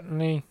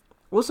apparently...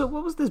 Also,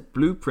 what was this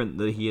blueprint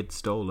that he had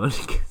stolen?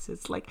 Because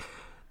it's like,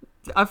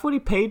 I thought he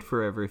paid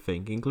for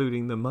everything,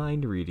 including the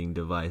mind-reading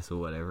device or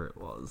whatever it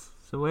was.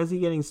 So where's he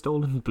getting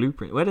stolen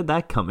blueprint? Where did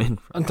that come in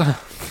from?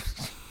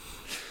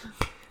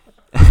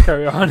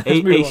 Carry on.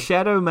 A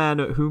shadow man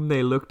at whom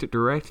they looked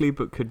directly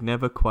but could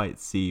never quite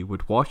see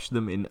would watch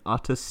them in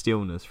utter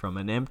stillness from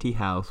an empty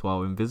house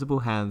while invisible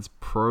hands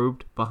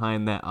probed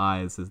behind their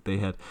eyes as they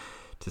had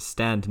to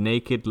stand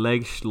naked,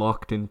 legs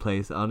locked in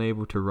place,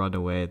 unable to run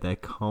away. Their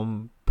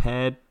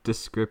compared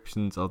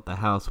descriptions of the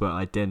house were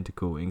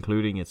identical,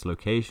 including its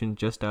location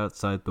just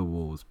outside the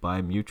walls.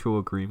 By mutual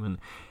agreement,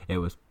 it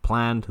was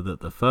planned that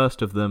the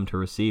first of them to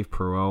receive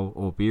parole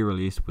or be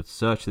released would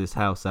search this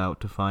house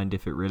out to find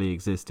if it really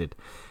existed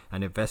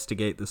and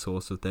investigate the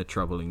source of their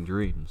troubling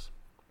dreams.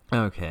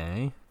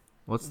 Okay,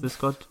 what's this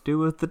got to do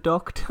with the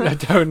doctor? I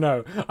don't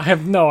know. I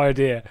have no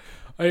idea.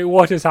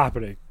 What is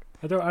happening?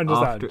 I don't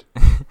understand.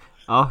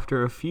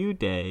 After a few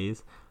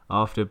days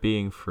after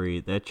being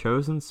freed, their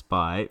chosen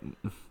spy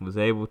was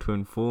able to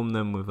inform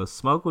them with a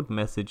smuggled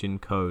message in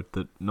code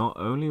that not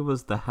only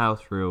was the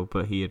house real,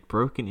 but he had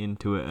broken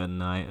into it at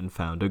night and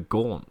found a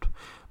gaunt,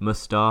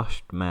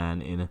 mustached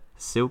man in a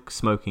silk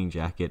smoking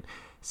jacket,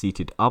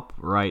 seated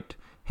upright,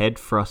 head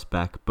thrust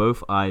back,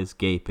 both eyes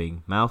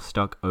gaping, mouth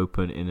stuck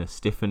open in a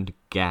stiffened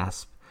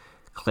gasp,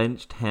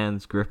 clenched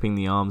hands gripping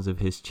the arms of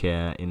his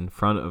chair in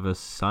front of a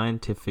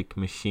scientific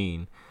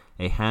machine.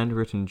 A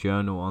handwritten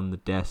journal on the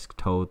desk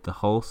told the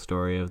whole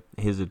story of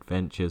his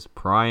adventures,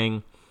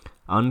 prying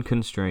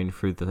unconstrained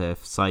through their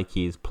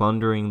psyches,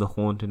 plundering the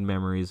haunted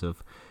memories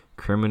of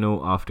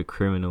criminal after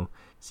criminal,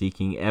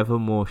 seeking ever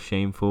more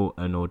shameful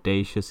and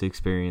audacious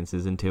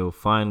experiences until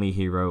finally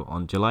he wrote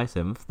on July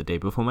 7th, the day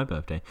before my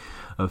birthday,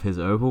 of his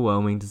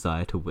overwhelming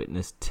desire to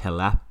witness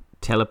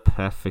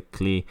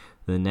telepathically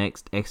the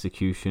next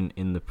execution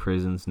in the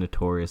prison's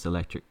notorious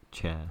electric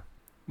chair.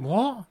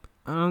 What?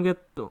 I don't get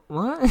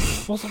what?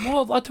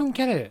 What? I don't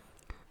get it.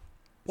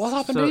 What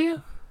happened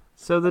here?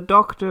 So the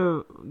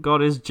doctor got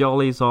his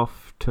jollies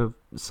off to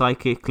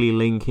psychically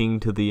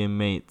linking to the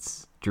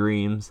inmates'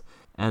 dreams,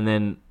 and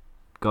then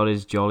got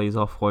his jollies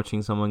off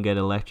watching someone get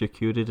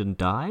electrocuted and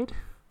died?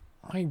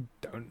 I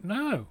don't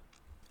know.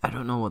 I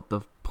don't know what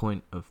the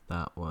point of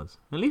that was.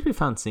 At least we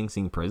found Sing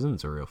Sing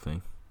Prison's a real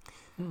thing.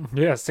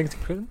 Yeah, Sing Sing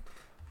Prison.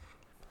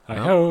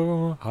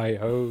 Hi-ho,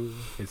 hi-ho,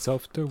 it's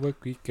off to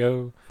work we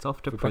go. It's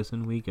off to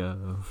prison we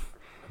go.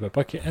 With a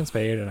bucket and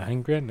spade and a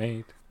hand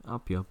grenade.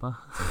 Up your butt.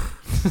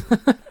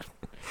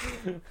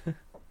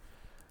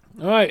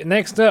 Alright,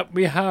 next up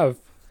we have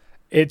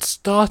It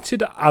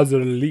Started as a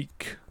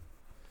Leak.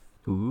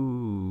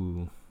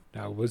 Ooh.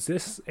 Now, was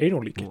this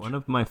anal leakage? One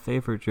of my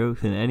favourite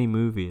jokes in any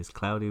movie is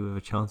Cloudy with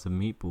a Chance of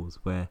Meatballs,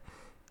 where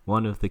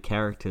one of the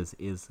characters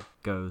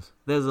goes,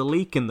 "There's a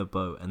leak in the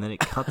boat," and then it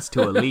cuts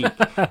to a leak,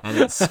 and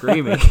it's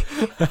screaming.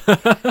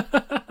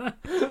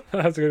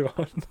 That's a good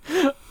one.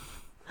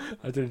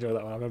 I did enjoy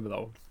that one. I remember that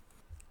one.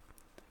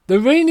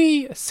 The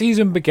rainy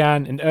season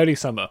began in early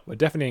summer. We're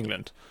definitely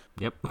England.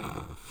 Yep.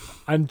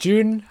 And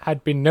June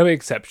had been no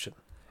exception.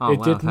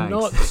 Did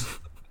not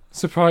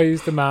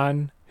surprise the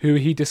man who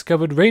he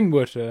discovered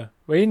rainwater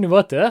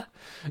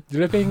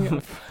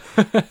dripping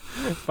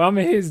from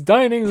his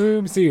dining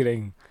room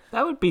ceiling.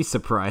 That would be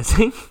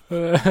surprising.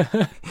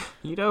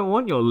 You don't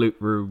want your loot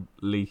room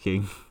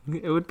leaking.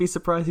 It would be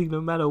surprising no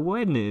matter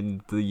when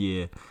in the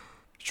year.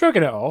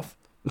 Shrugging it off.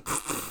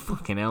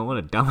 Fucking hell, what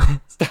a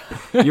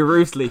dumbass. Your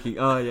roof's leaking.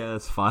 Oh, yeah,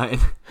 that's fine.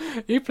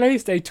 He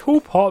placed a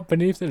tall pot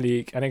beneath the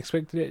leak and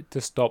expected it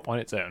to stop on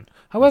its own.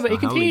 However, it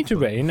continued to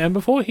rain, and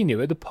before he knew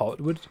it, the pot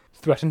would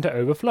threaten to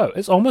overflow.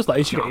 It's almost like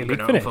you should get your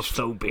leak finished.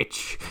 Overflow,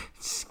 bitch.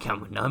 It's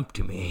coming up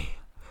to me.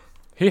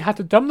 He had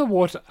to dump the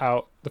water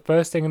out the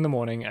first thing in the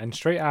morning and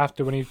straight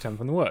after when he returned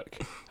from the work.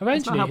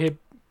 Eventually, he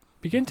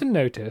began to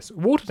notice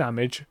water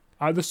damage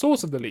at the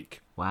source of the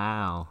leak.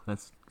 Wow,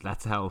 that's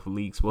how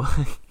leaks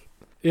work.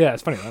 Yeah,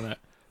 it's funny, isn't it?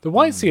 The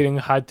white ceiling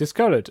had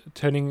discoloured,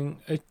 turning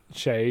a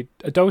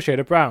dull shade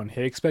of brown.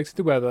 He expected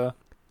the weather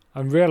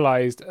and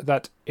realised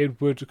that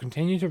it would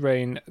continue to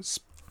rain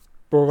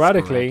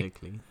sporadically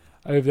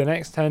over the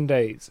next 10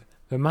 days.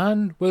 The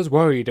man was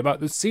worried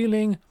about the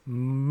ceiling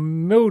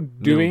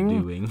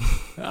mildewing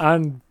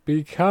and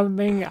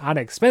becoming an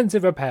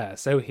expensive repair,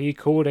 so he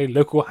called a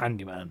local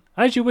handyman,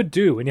 as you would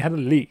do when you had a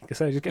leak,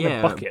 instead of just getting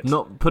a bucket.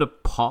 Not put a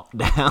pot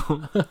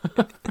down.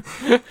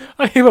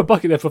 I gave a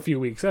bucket there for a few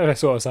weeks, so I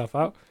sort myself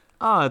out.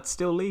 It's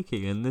still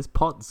leaking and this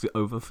pot's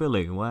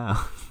overfilling,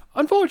 wow.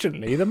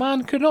 Unfortunately, the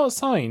man could not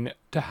sign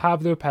to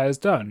have the repairs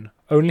done.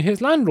 Only his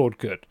landlord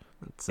could.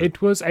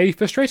 It was a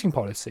frustrating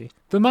policy.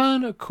 The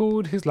man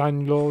called his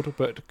landlord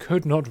but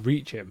could not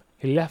reach him.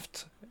 He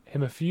left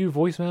him a few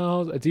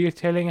voicemails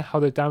detailing how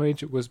the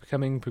damage was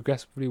becoming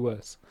progressively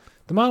worse.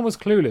 The man was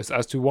clueless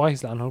as to why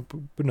his landlord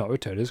would not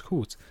return his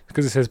calls.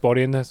 Because it's his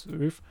body in the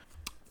roof.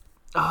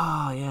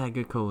 Oh, yeah,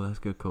 good call. That's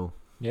a good call.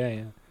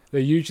 Yeah.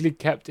 They usually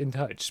kept in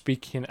touch,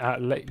 speaking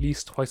at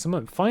least twice a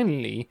month.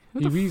 Finally,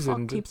 he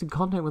reasoned... Who keeps in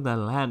contact with their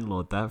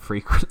landlord that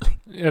frequently?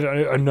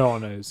 No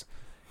one knows.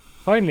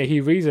 Finally, he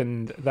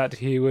reasoned that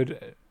he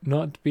would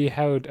not be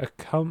held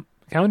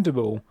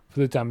accountable for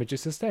the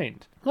damages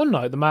sustained. One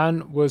night, the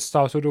man was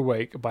startled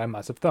awake by a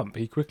massive thump.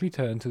 He quickly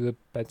turned to the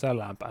bedside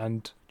lamp,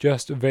 and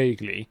just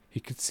vaguely, he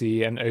could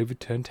see an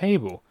overturned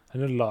table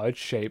and a large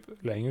shape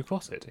laying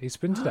across it. He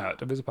sprinted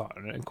out of his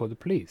apartment and called the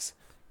police,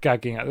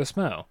 gagging at the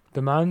smell.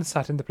 The man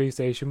sat in the police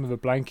station with a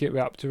blanket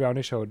wrapped around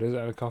his shoulders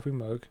and a coffee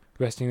mug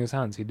resting in his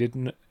hands. He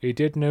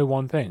did know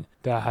one thing.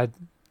 There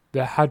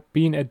had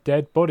been a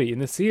dead body in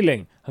the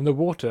ceiling, and the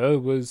water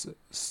was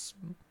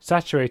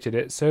saturated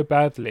it so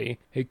badly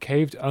it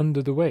caved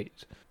under the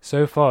weight.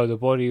 So far, the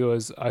body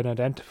was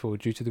unidentifiable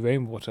due to the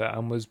rainwater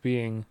and was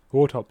being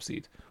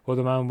autopsied. While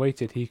the man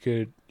waited, he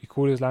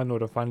called his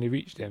landlord and finally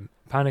reached him.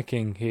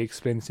 Panicking, he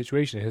explained the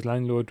situation. His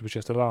landlord was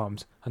just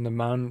alarmed, and the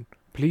man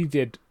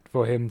pleaded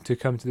for him to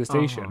come to the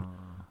station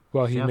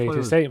while he made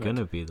his statement. Going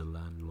to be the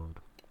landlord.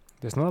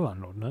 There's not a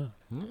landlord, no.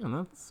 Yeah,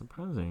 that's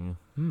surprising.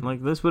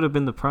 Like, this would have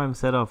been the prime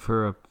setup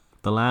for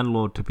the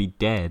landlord to be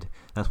dead.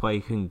 That's why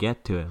you couldn't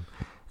get to him.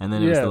 And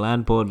then it was the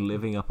landlord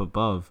living up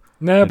above.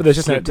 No, but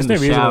there's no reason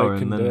why he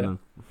couldn't do it.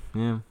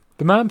 Yeah.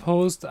 The man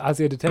paused as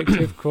the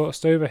detective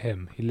crossed over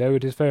him. He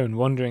lowered his phone,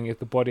 wondering if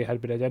the body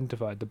had been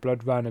identified. The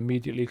blood ran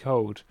immediately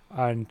cold,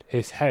 and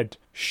his head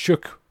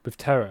shook with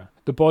terror.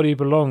 The body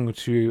belonged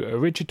to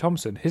Richard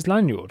Thompson, his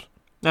landlord.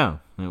 No,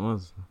 it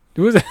was.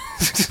 Was it?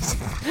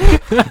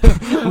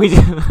 We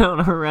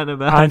don't read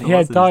about and he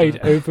had died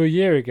over a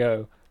year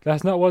ago.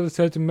 That's not what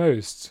disturbed him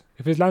most.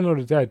 If his landlord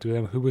is dead,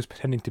 then who was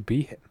pretending to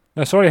be him?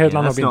 No, sorry, his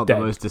landlord being dead. That's not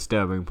the most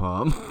disturbing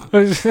part.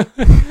 No,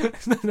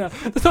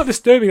 that's not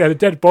disturbing that a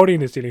dead body in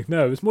the ceiling.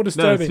 No, it's more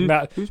disturbing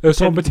that there's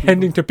someone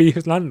pretending to be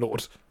his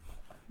landlord.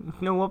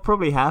 No, what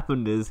probably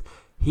happened is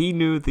he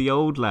knew the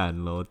old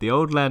landlord. The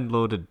old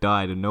landlord had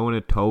died and no one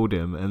had told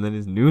him, and then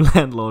his new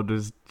landlord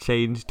was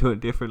changed to a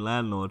different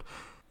landlord.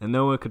 And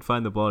no one could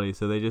find the body,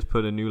 so they just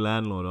put a new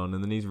landlord on,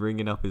 and then he's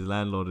ringing up his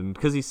landlord, and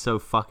because he's so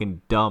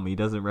fucking dumb, he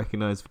doesn't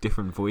recognize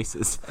different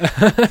voices.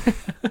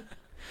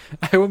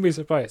 I wouldn't be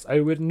surprised.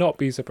 I would not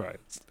be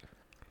surprised.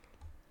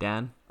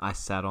 Dan, I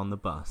sat on the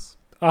bus.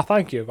 Oh,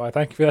 thank you.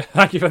 Thank you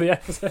for the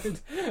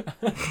episode.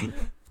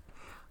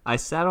 I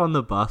sat on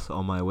the bus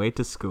on my way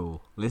to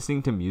school,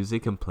 listening to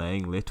music and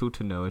paying little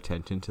to no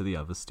attention to the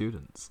other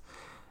students.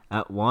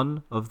 At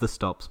one of the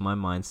stops, my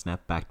mind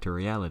snapped back to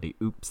reality.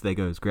 Oops, there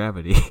goes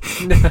gravity.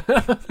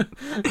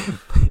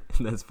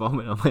 There's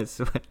vomit on my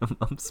sweat and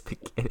mum's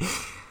spaghetti.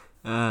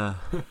 I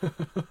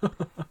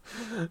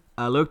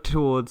looked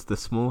towards the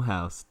small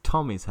house,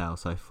 Tommy's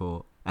house, I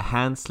thought. A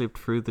hand slipped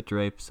through the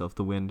drapes of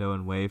the window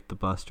and waved the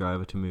bus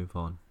driver to move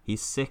on.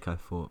 He's sick, I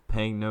thought,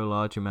 paying no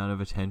large amount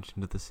of attention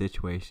to the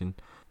situation.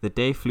 The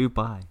day flew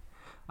by.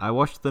 I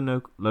watched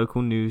the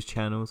local news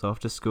channels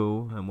after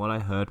school, and what I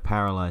heard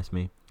paralyzed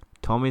me.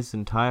 Tommy's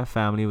entire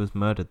family was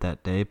murdered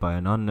that day by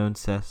an unknown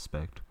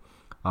suspect.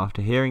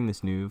 After hearing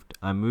this news,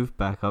 I moved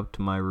back up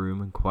to my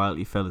room and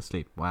quietly fell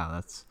asleep.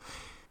 Wow,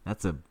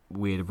 that's a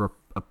weird...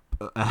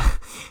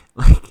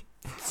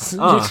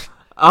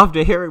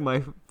 after hearing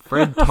my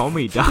friend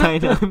Tommy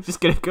died, I'm just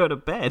going to go to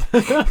bed.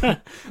 Oh,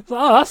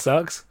 that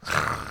sucks.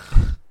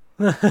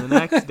 The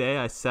next day,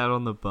 I sat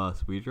on the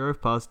bus. We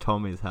drove past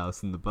Tommy's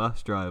house, and the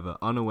bus driver,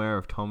 unaware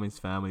of Tommy's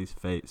family's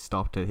fate,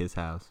 stopped at his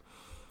house.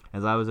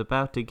 As I was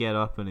about to get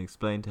up and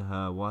explain to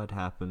her what had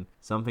happened,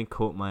 something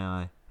caught my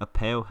eye. A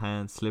pale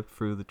hand slipped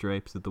through the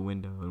drapes of the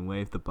window and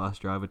waved the bus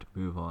driver to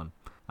move on.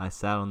 I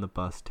sat on the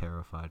bus,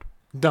 terrified.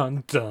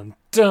 Dun, dun,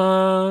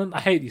 dun.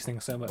 I hate these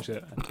things so much.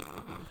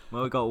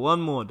 Well, we got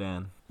one more,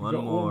 Dan. One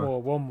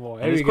more.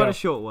 Here we it's go. Quite a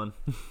short one.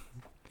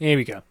 Here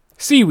we go.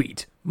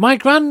 Seaweed. My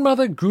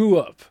grandmother grew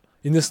up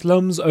in the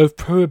slums of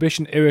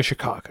Prohibition-era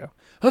Chicago.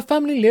 Her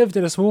family lived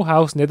in a small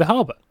house near the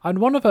harbour, and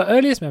one of her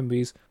earliest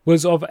memories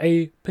was of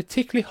a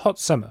particularly hot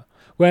summer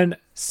when,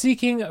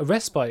 seeking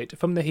respite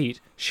from the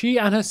heat, she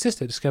and her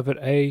sister discovered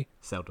a...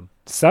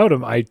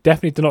 Seldom. I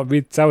definitely do not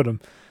read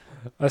seldom.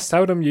 A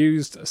seldom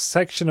used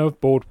section of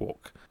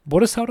boardwalk.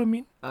 What does seldom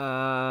mean?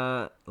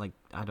 I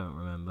don't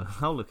remember.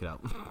 I'll look it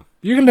up.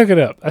 You can look it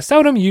up. A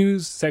seldom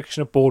used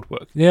section of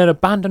boardwalk near an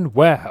abandoned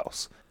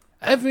warehouse.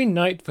 Every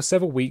night for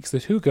several weeks,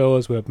 the two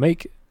girls would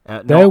make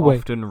their way...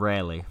 often,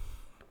 rarely.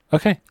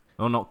 Okay.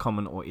 Or not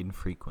common or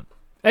infrequent.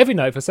 Every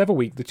night for several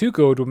weeks, the two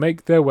girls would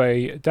make their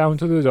way down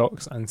to the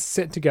docks and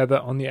sit together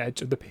on the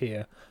edge of the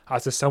pier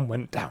as the sun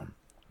went down.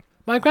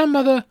 My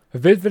grandmother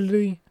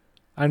vividly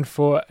and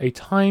for a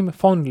time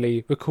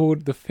fondly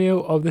recalled the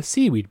feel of the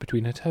seaweed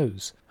between her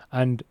toes,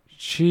 and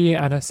she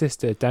and her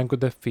sister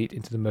dangled their feet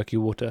into the murky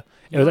water.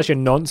 It was actually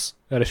a nonce,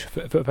 a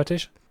foot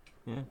fetish.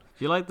 Yeah. Do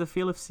you like the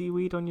feel of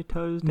seaweed on your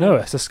toes, Dan? No,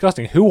 it's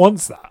disgusting. Who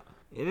wants that?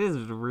 It is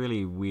a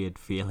really weird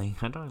feeling.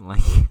 I don't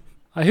like it.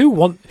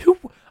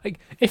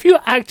 If you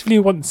actively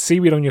want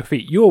seaweed on your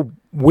feet, you're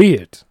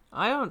weird.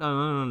 I don't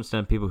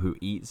understand people who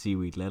eat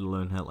seaweed, let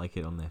alone like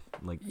it on their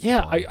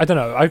Yeah, body. I don't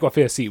know. I've got a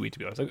fear of seaweed, to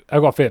be honest.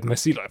 I've got a fear of my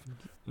sea life.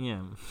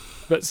 Yeah.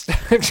 But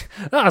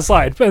that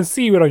aside, putting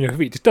seaweed on your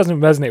feet just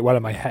doesn't resonate well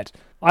in my head.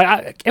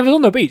 If it's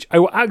on the beach, I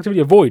will actively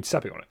avoid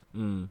stepping on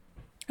it.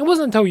 It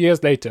wasn't until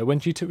years later when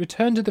she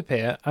returned to the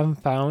pier and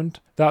found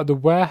that the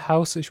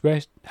warehouse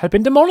had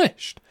been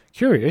demolished.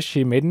 Curious,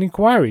 she made an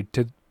inquiry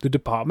to the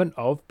Department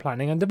of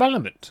Planning and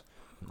Development.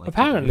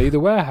 Apparently, the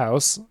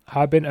warehouse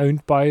had been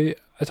owned by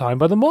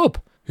the mob,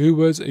 who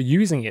was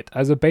using it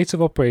as a base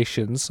of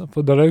operations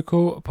for the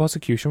local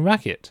prosecution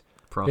racket.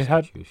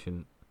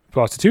 Prostitution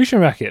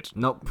racket.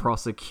 Not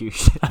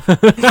prosecution.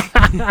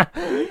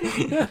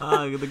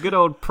 The good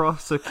old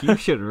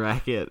prosecution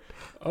racket.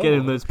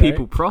 Getting those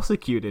people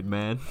prosecuted,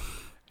 man.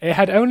 It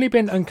had only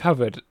been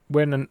uncovered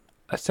when an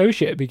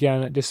associate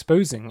began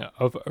disposing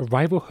of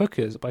rival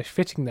hookers by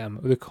fitting them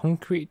with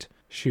concrete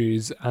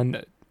shoes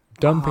and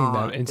dumping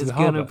them into the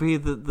harbour. It's going to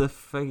be the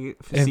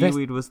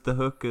seaweed was the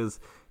hookers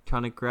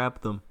trying to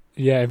grab them.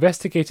 Yeah,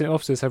 investigating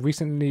officers have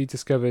recently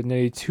discovered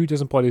nearly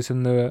 24 bodies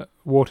in the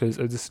waters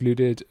of the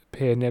secluded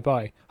pier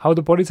nearby. How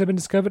the bodies have been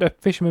discovered? A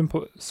fisherman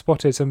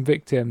spotted some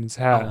victims'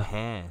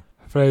 hair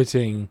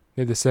floating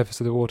near the surface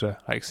of the water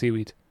like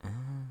seaweed.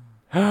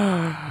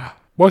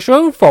 What's your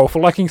own fault for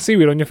liking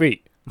seaweed on your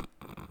feet?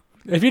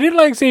 If you didn't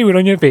like seaweed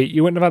on your feet,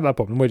 you wouldn't have had that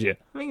problem, would you?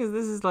 The thing is,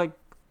 this is like...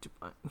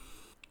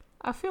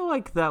 I feel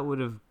like that would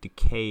have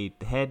decayed.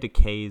 The hair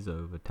decays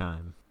over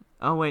time.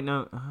 Oh, wait,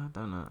 no. I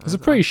don't know. It's a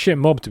pretty shit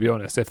mob, to be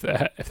honest, if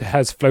the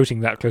hair's floating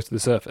that close to the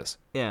surface.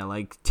 Yeah,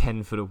 like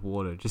 10 foot of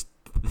water. Just...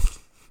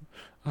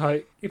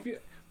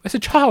 It's a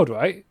child,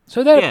 right?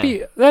 So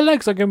their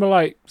legs are going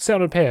to, sit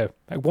on a pier.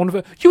 Like one of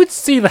it. You would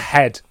see the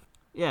head.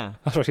 Yeah.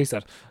 That's what she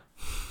said.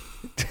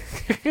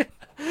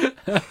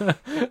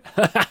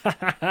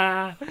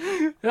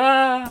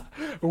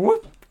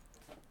 Whoop.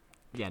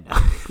 Yeah, no.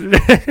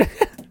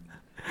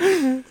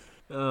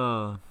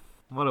 Oh,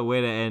 what a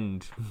way to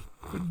end.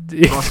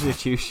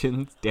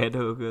 Prostitution, dead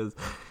hookers,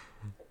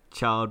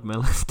 child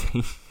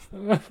molestation.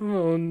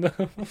 Oh no,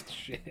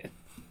 shit.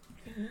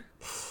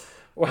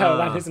 Wow,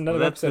 that is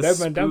another episode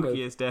over and done with.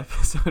 That's the spookiest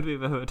episode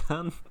we've ever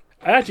done.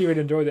 I actually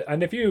really enjoyed it,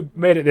 and if you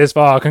made it this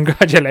far,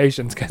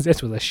 congratulations, because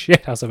this was a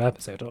shit house of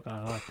episode. Not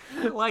gonna lie.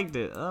 I liked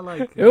it.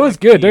 It was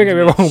good. Don't get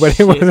me wrong, but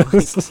it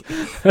was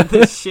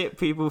the shit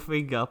people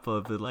think up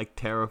of the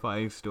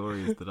terrifying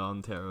stories that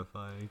aren't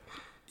terrifying.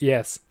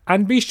 Yes,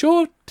 and be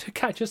sure to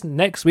catch us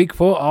next week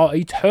for our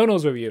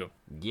Eternals review.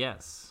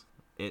 Yes,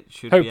 it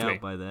should Hopefully. be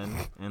out by then,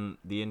 and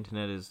the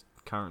internet is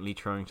currently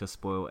trying to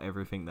spoil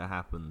everything that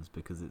happens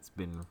because it's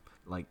been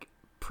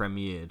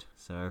premiered,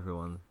 so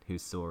everyone who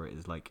saw it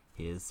is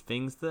here's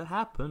things that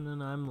happen,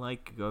 and I'm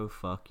like, go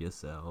fuck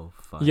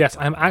yourself. Yes,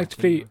 I'm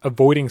actively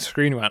avoiding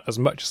Screen Rant as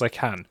much as I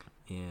can.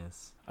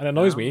 Yes. And it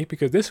annoys me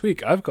because this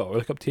week I've got to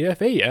look up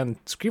TFE, and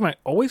Screen Rant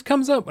always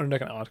comes up when I'm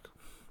looking at an article.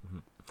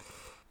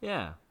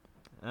 Yeah.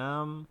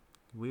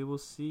 We will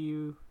see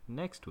you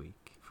next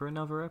week for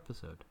another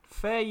episode.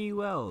 Fare you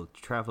well,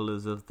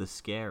 travellers of the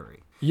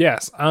scary.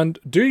 Yes, and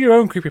do your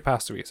own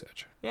creepypasta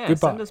research. Yeah,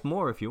 Goodbye. send us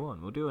more if you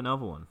want. We'll do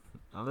another one.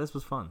 Oh, this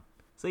was fun.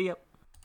 See ya.